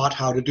are taught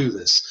how to do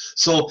this.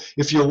 So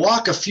if you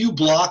walk a few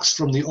blocks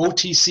from the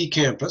OTC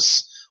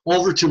campus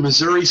over to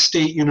Missouri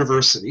State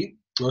University,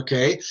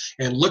 okay,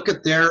 and look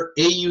at their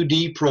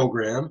AUD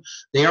program,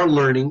 they are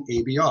learning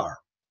ABR.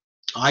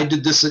 I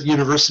did this at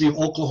University of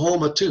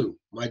Oklahoma too.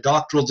 My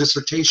doctoral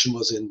dissertation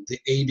was in the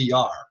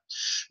ABR.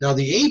 Now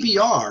the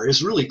ABR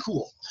is really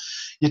cool.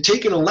 You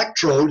take an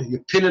electrode, you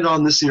pin it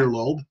on this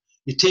earlobe,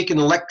 you take an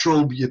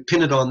electrode, you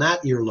pin it on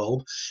that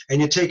earlobe, and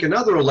you take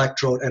another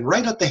electrode, and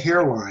right at the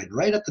hairline,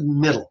 right at the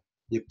middle,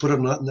 you put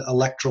an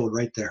electrode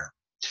right there.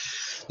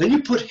 Then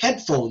you put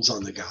headphones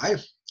on the guy.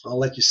 I'll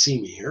let you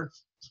see me here.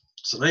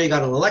 So now you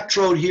got an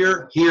electrode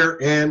here, here,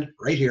 and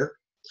right here.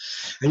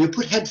 And you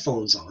put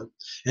headphones on,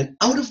 and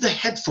out of the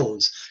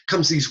headphones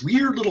comes these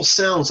weird little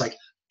sounds like,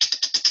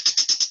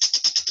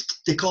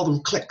 they call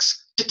them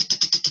clicks.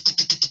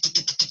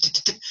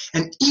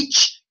 And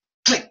each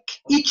click,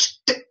 each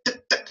tick,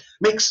 tick, tick,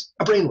 makes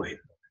a brainwave.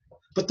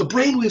 But the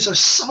brainwaves are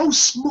so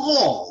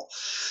small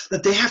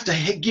that they have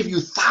to give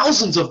you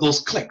thousands of those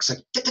clicks. Like,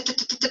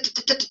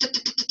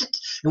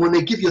 and when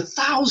they give you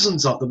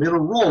thousands of them in a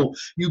row,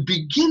 you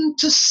begin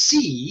to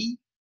see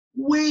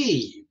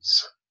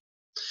waves.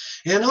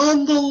 And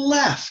on the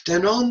left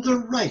and on the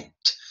right,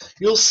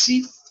 you'll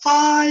see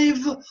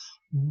 5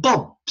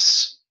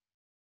 bumps.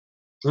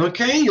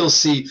 Okay, you'll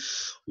see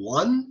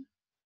 1,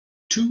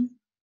 2,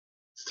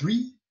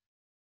 3,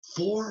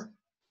 4,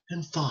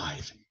 and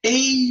 5.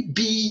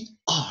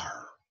 ABR.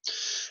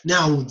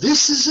 Now,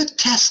 this is a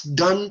test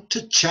done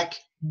to check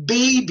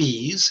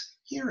babies'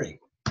 hearing.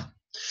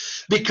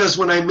 Because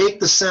when I make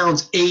the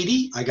sounds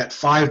 80, I got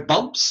 5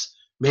 bumps.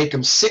 Make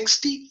them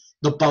 60,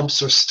 the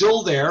bumps are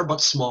still there,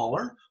 but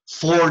smaller.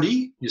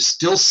 40, you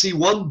still see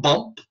 1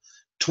 bump.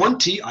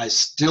 20, I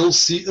still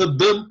see a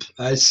bump.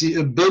 I see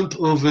a bump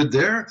over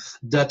there.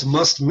 That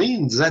must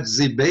mean that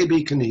the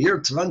baby can hear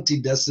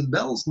 20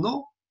 decibels,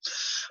 no?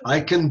 I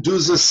can do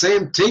the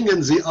same thing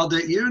in the other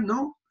ear,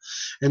 no?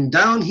 And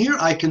down here,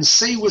 I can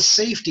say with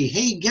safety,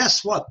 hey,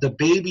 guess what? The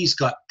baby's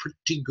got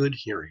pretty good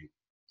hearing.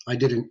 I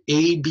did an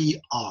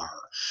ABR.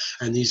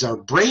 And these are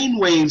brain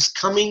waves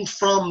coming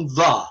from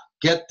the,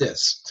 get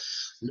this,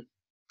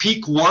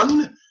 peak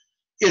 1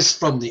 is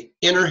from the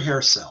inner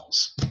hair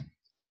cells.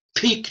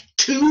 Peak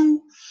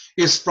 2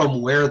 is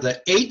from where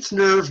the 8th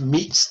nerve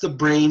meets the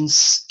brain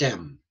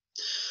stem.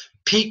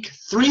 Peak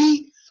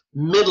 3,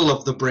 middle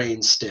of the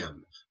brain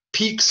stem.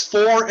 Peaks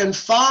 4 and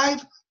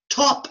 5,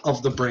 top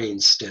of the brain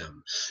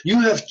stem.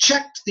 You have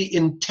checked the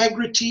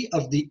integrity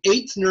of the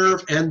 8th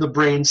nerve and the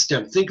brain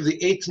stem. Think of the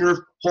 8th nerve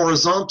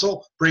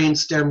horizontal, brain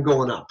stem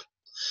going up.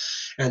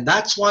 And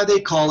that's why they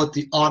call it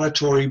the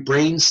auditory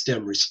brain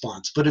stem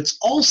response. But it's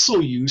also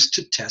used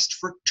to test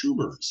for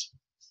tumors.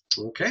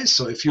 Okay,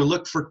 so if you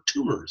look for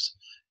tumors,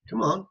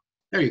 come on,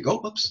 there you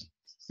go, oops,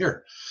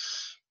 here,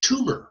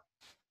 tumor.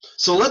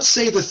 So let's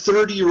say the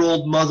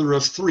 30-year-old mother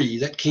of 3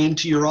 that came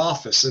to your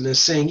office and is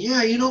saying,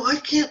 yeah, you know, I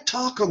can't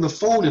talk on the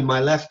phone in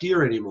my left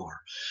ear anymore.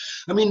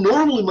 I mean,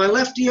 normally my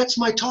left ear, it's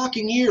my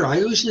talking ear. I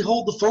usually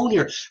hold the phone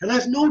here. And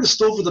I've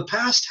noticed over the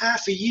past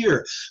half a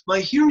year,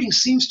 my hearing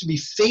seems to be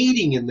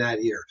fading in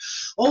that ear.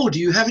 Oh, do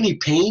you have any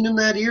pain in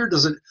that ear?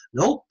 Does it?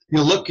 Nope.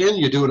 You look in,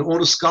 you do an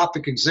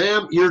otoscopic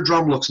exam,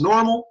 eardrum looks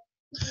normal.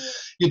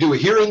 You do a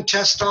hearing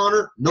test on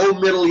her, no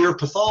middle ear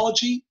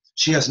pathology.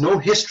 She has no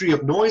history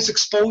of noise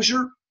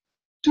exposure.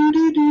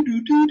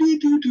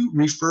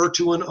 Refer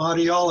to an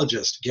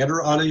audiologist. Get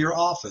her out of your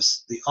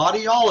office. The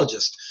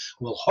audiologist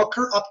will hook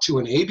her up to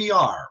an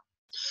ABR.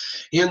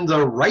 In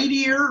the right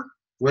ear,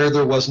 where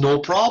there was no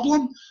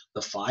problem,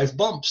 the 5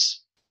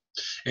 bumps.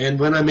 And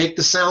when I make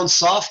the sound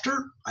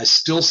softer, I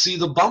still see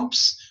the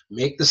bumps.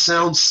 Make the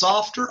sound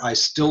softer, I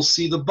still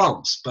see the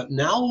bumps. But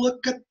now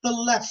look at the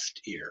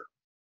left ear.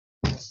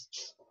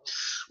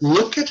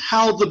 Look at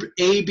how the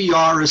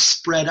ABR is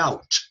spread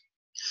out.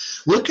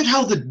 Look at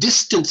how the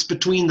distance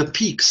between the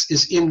peaks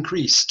is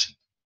increased.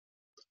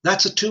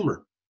 That's a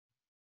tumor.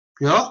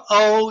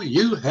 Uh-oh,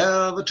 you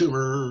have a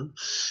tumor.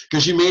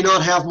 Because you may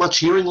not have much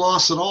hearing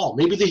loss at all.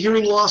 Maybe the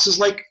hearing loss is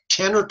like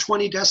 10 or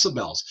 20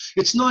 decibels.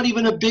 It's not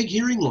even a big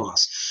hearing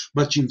loss.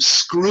 But you've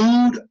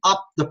screwed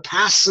up the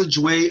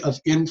passageway of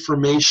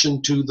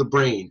information to the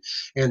brain.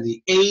 And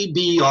the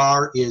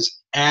ABR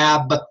is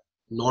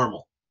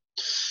abnormal.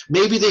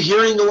 Maybe the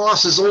hearing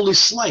loss is only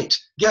slight.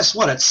 Guess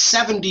what? At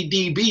 70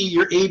 dB,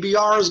 your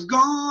ABR is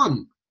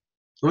gone.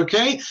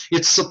 Okay?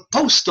 It's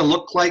supposed to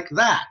look like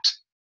that.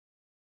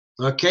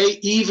 Okay?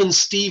 Even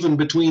Steven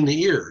between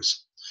the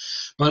ears.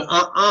 But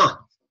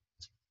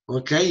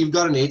okay? You've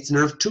got an 8th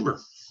nerve tumor.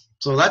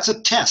 So that's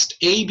a test.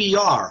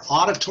 ABR,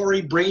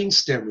 auditory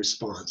brainstem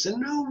response.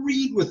 And now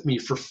read with me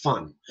for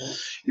fun.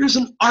 Here's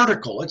an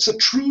article. It's a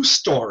true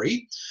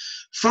story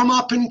from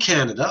up in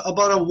Canada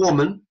about a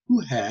woman who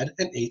had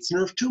an 8th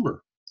nerve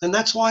tumor. And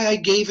that's why I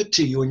gave it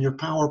to you in your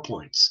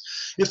PowerPoints.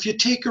 If you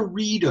take a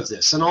read of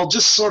this, and I'll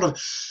just sort of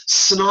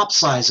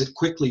synopsize it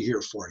quickly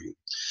here for you.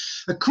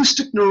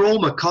 Acoustic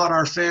neuroma caught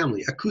our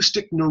family.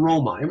 Acoustic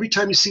neuroma. Every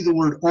time you see the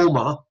word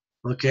oma,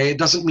 okay, it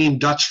doesn't mean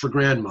Dutch for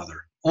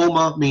grandmother.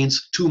 Oma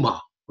means tuma,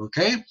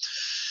 okay?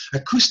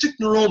 Acoustic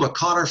neuroma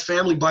caught our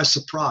family by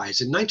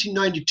surprise. In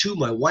 1992,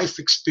 my wife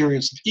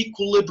experienced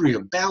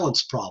equilibrium,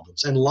 balance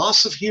problems, and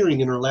loss of hearing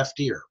in her left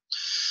ear.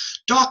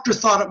 Doctor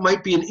thought it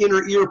might be an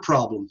inner ear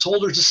problem,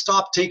 told her to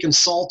stop taking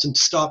salt and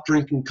stop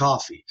drinking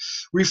coffee.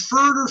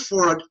 Referred her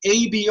for an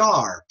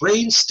ABR,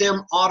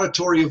 brainstem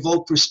auditory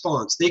evoked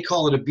response. They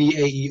call it a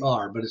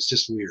BAER, but it's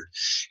just weird.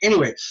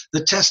 Anyway,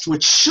 the test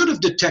which should have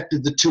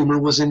detected the tumor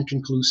was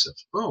inconclusive.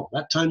 Oh,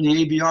 that time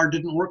the ABR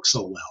didn't work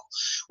so well.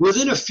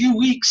 Within a few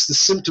weeks, the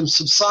symptoms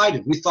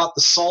subsided. We thought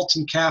the salt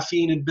and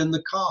caffeine had been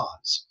the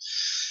cause.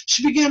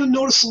 She began to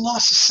notice a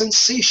loss of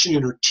sensation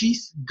in her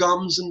teeth,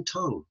 gums, and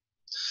tongue.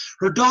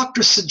 Her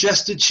doctor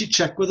suggested she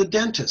check with a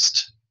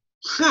dentist.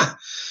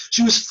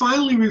 She was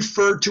finally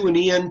referred to an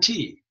ENT,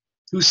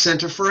 who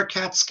sent her for a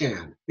CAT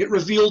scan. It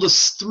revealed a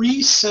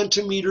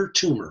 3-centimeter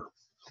tumor.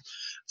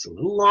 It's a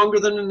little longer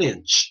than an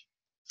inch,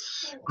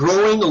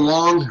 growing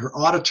along her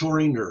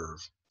auditory nerve.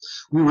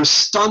 We were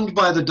stunned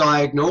by the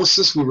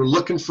diagnosis. We were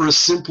looking for a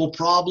simple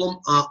problem.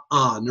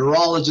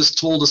 Neurologists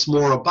told us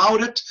more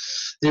about it.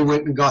 They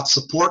went and got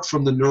support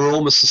from the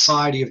Neuroma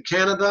Society of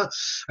Canada.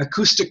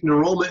 Acoustic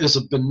neuroma is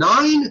a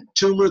benign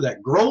tumor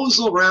that grows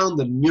around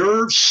the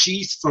nerve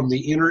sheath from the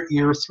inner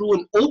ear through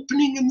an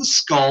opening in the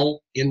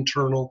skull,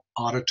 internal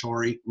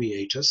auditory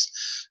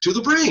meatus, to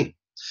the brain.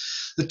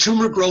 The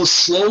tumor grows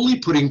slowly,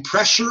 putting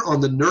pressure on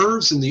the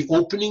nerves in the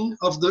opening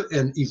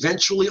and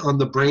eventually on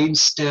the brain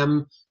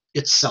stem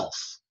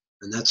itself.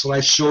 And that's what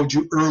I showed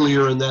you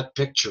earlier in that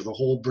picture, the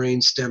whole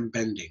brain stem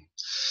bending.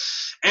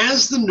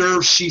 As the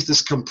nerve sheath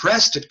is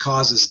compressed, it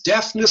causes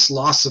deafness,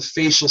 loss of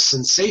facial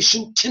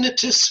sensation,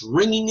 tinnitus,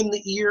 ringing in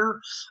the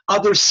ear,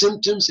 other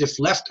symptoms. If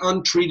left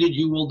untreated,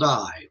 you will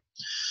die.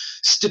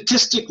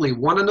 Statistically,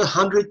 1 in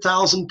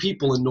 100,000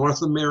 people in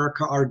North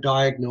America are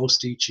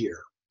diagnosed each year.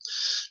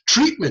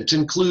 Treatment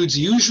includes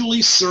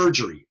usually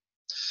surgery.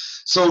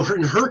 So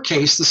in her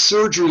case, the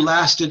surgery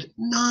lasted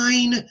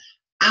 9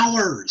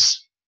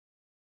 hours,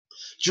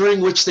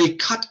 during which they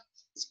cut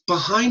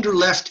behind her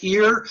left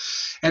ear,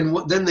 and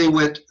then they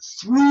went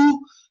through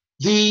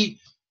the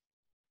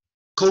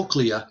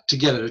cochlea to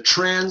get it, a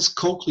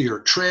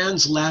transcochlear,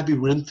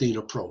 translabyrinthine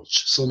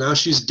approach. So now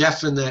she's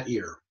deaf in that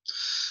ear.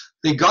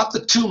 They got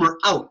the tumor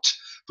out,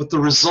 but the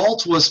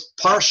result was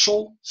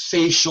partial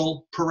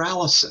facial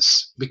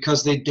paralysis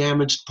because they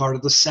damaged part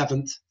of the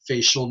 7th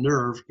facial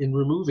nerve in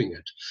removing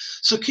it.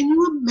 So can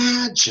you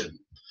imagine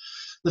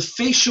the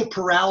facial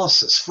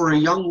paralysis for a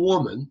young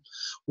woman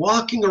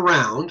walking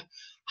around?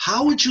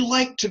 How would you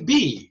like to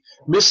be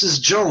Mrs.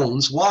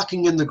 Jones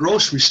walking in the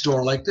grocery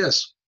store like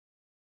this?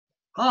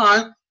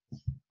 Hi.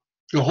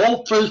 Your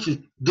whole face is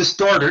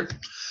distorted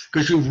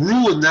because you've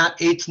ruined that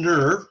 8th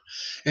nerve,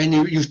 and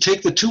you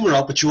take the tumor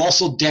out, but you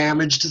also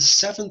damaged the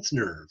 7th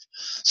nerve.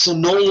 So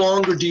no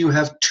longer do you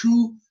have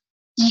 2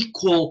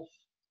 equal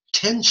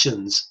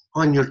tensions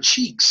on your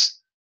cheeks.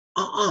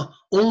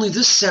 Only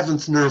this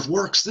 7th nerve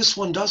works. This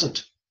one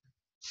doesn't.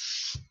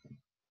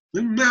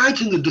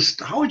 Imagine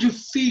how would you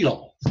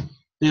feel,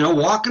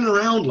 walking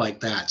around like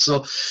that?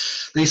 So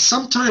they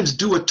sometimes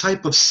do a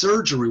type of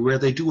surgery where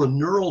they do a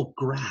neural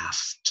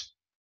graft,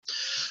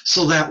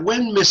 so that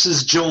when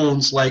Mrs.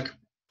 Jones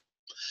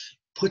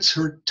puts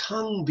her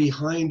tongue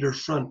behind her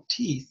front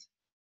teeth,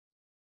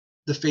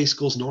 the face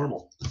goes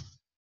normal.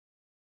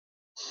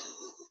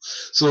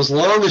 So as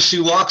long as she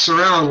walks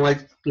around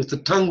with the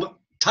tongue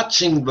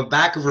touching the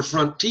back of her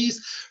front teeth,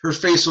 her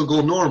face will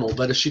go normal.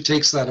 But if she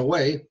takes that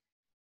away,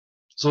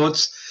 so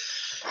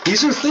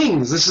these are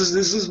things. This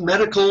is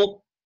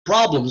medical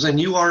problems, and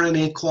you are in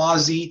a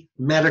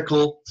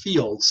quasi-medical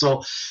field.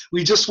 So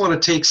we just want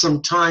to take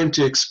some time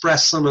to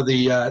express some of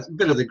the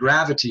bit of the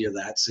gravity of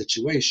that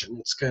situation.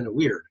 It's kind of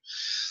weird.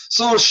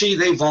 So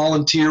they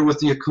volunteer with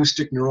the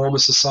Acoustic Neuroma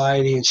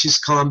Society, and she's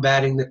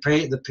combating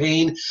the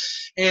pain,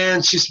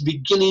 and she's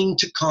beginning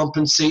to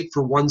compensate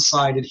for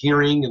one-sided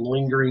hearing and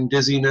lingering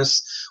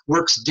dizziness,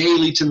 works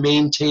daily to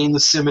maintain the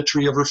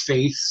symmetry of her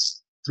face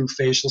through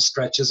facial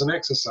stretches and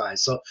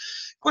exercise. So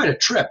quite a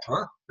trip,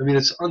 huh? I mean,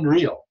 it's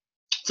unreal.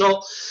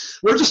 So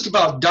we're just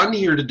about done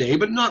here today,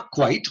 but not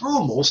quite,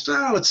 almost.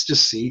 Let's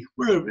just see.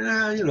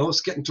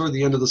 It's getting toward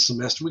the end of the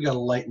semester. We got to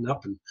lighten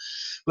up.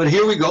 But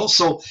here we go.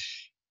 So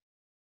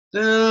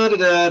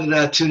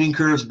tuning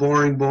curves,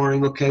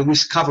 boring. Okay, we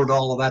covered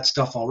all of that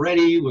stuff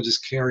already. We'll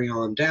just carry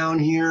on down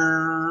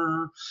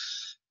here.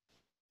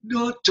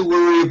 Not to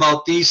worry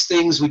about these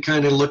things. We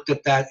kind of looked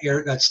at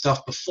that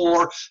stuff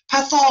before.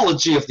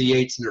 Pathology of the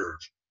 8th nerve.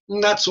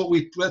 And that's what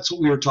we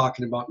were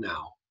talking about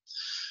now.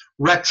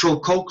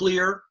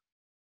 Retrocochlear.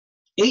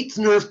 8th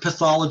nerve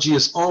pathology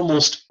is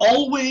almost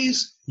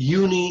always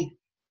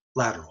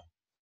unilateral.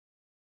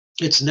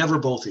 It's never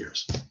both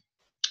ears.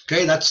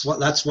 Okay, that's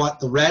what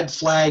the red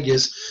flag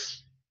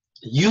is.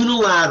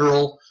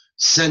 Unilateral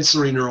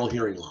sensory neural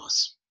hearing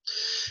loss.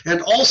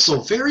 And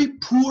also very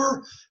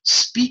poor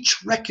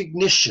speech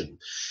recognition.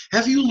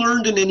 Have you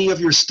learned in any of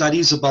your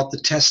studies about the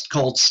test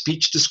called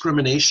speech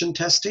discrimination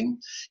testing?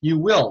 You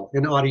will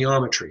in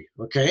audiometry,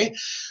 okay?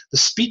 The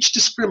speech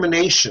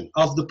discrimination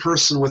of the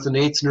person with an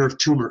 8th nerve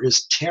tumor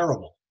is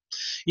terrible.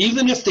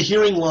 Even if the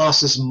hearing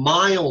loss is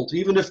mild,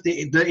 even if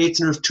the 8th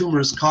nerve tumor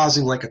is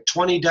causing like a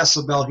 20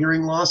 decibel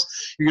hearing loss,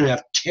 you're going to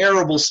have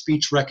terrible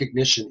speech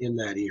recognition in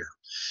that ear.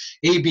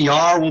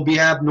 ABR will be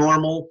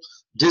abnormal,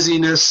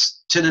 dizziness,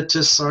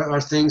 tinnitus are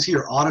things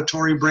here,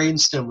 auditory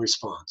brainstem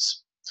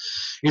response.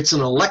 It's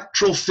an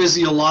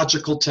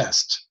electrophysiological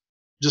test,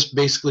 just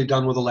basically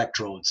done with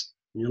electrodes.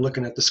 You're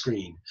looking at the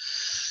screen.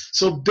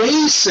 So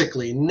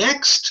basically,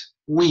 next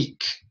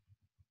week,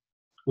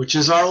 which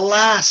is our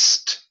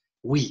last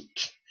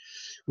week,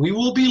 we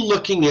will be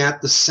looking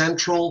at the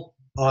central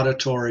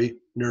auditory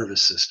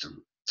nervous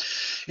system.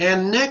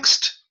 And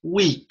next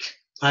week,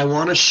 I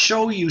want to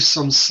show you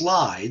some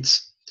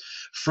slides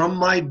from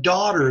my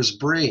daughter's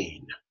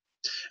brain.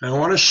 I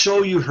want to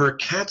show you her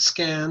CAT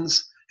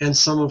scans and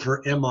some of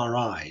her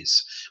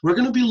MRIs. We're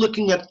going to be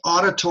looking at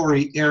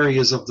auditory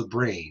areas of the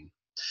brain.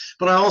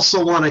 But I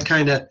also want to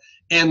kind of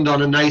end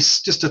on a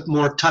nice, just a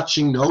more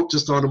touching note,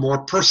 just on a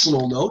more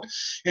personal note,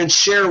 and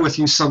share with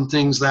you some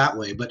things that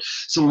way. But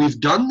so we've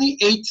done the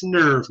 8th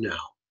nerve now.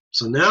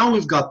 So now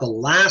we've got the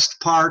last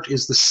part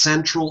is the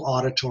central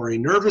auditory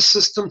nervous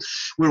system,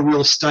 where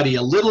we'll study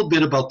a little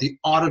bit about the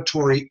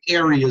auditory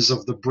areas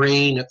of the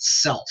brain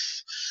itself.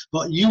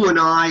 But you and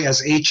I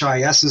as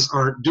HISs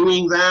aren't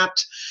doing that.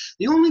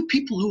 The only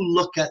people who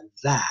look at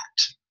that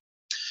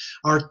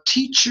are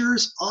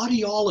teachers,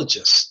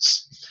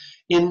 audiologists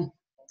in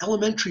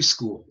elementary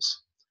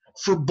schools.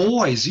 For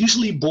boys,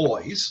 usually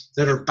boys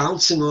that are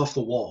bouncing off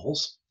the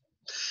walls,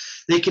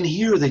 they can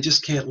hear, they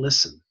just can't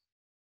listen.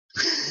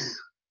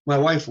 My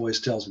wife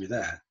always tells me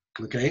that,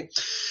 okay?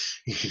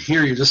 You can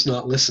hear, you're just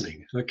not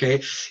listening,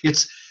 okay?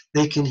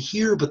 They can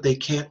hear, but they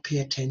can't pay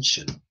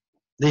attention.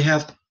 They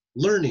have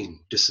learning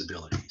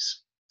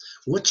disabilities.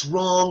 What's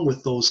wrong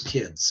with those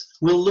kids?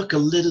 We'll look a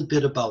little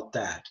bit about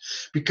that,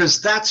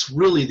 because that's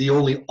really the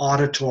only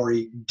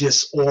auditory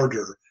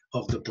disorder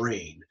of the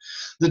brain.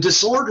 The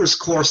disorders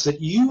course that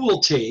you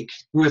will take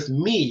with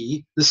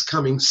me this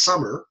coming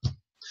summer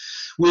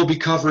will be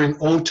covering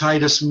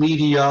otitis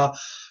media,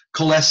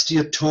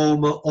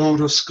 cholesteatoma,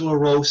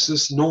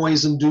 otosclerosis,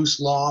 noise-induced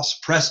loss,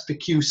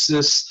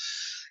 presbycusis,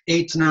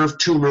 8th nerve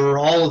tumor,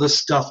 all of this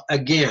stuff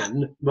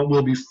again, but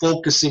we'll be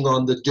focusing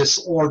on the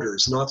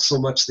disorders, not so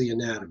much the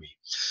anatomy.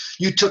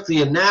 You took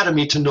the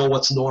anatomy to know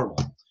what's normal.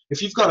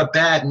 If you've got a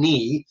bad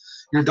knee,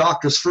 your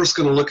doctor's first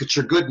going to look at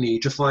your good knee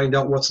to find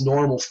out what's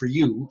normal for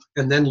you,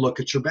 and then look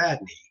at your bad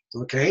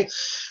knee, okay?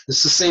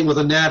 It's the same with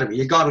anatomy.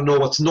 You got to know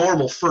what's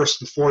normal first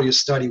before you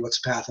study what's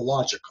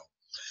pathological.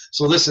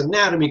 So this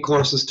anatomy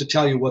course is to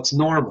tell you what's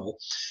normal,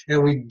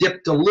 and we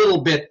dipped a little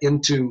bit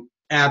into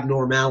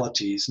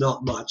abnormalities,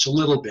 not much, a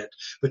little bit.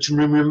 But you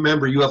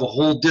remember, you have a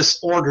whole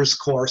disorders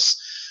course,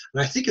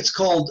 and I think it's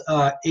called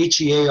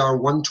HEAR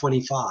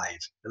 125,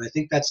 and I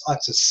think that's a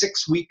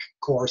 6-week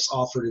course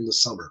offered in the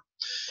summer,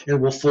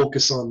 and we'll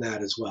focus on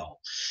that as well.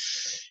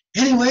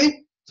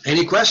 Anyway,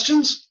 any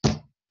questions?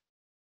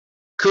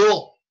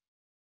 Cool.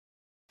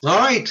 All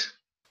right.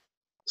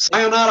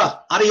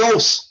 Sayonara.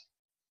 Adios.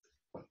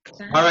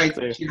 All right.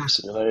 Cheers.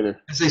 See you later.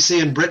 As they say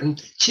in Britain,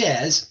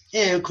 cheers.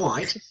 Yeah,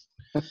 quite.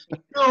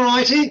 All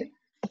righty.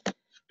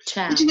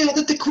 Ciao. Did you know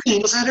that the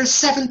Queen was at her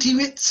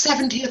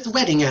 70th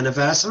wedding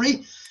anniversary?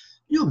 Can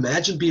you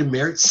imagine being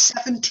married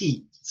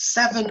 70?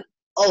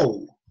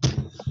 7-0.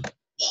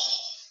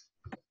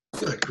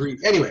 Good grief.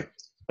 Anyway,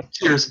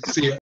 cheers. See ya.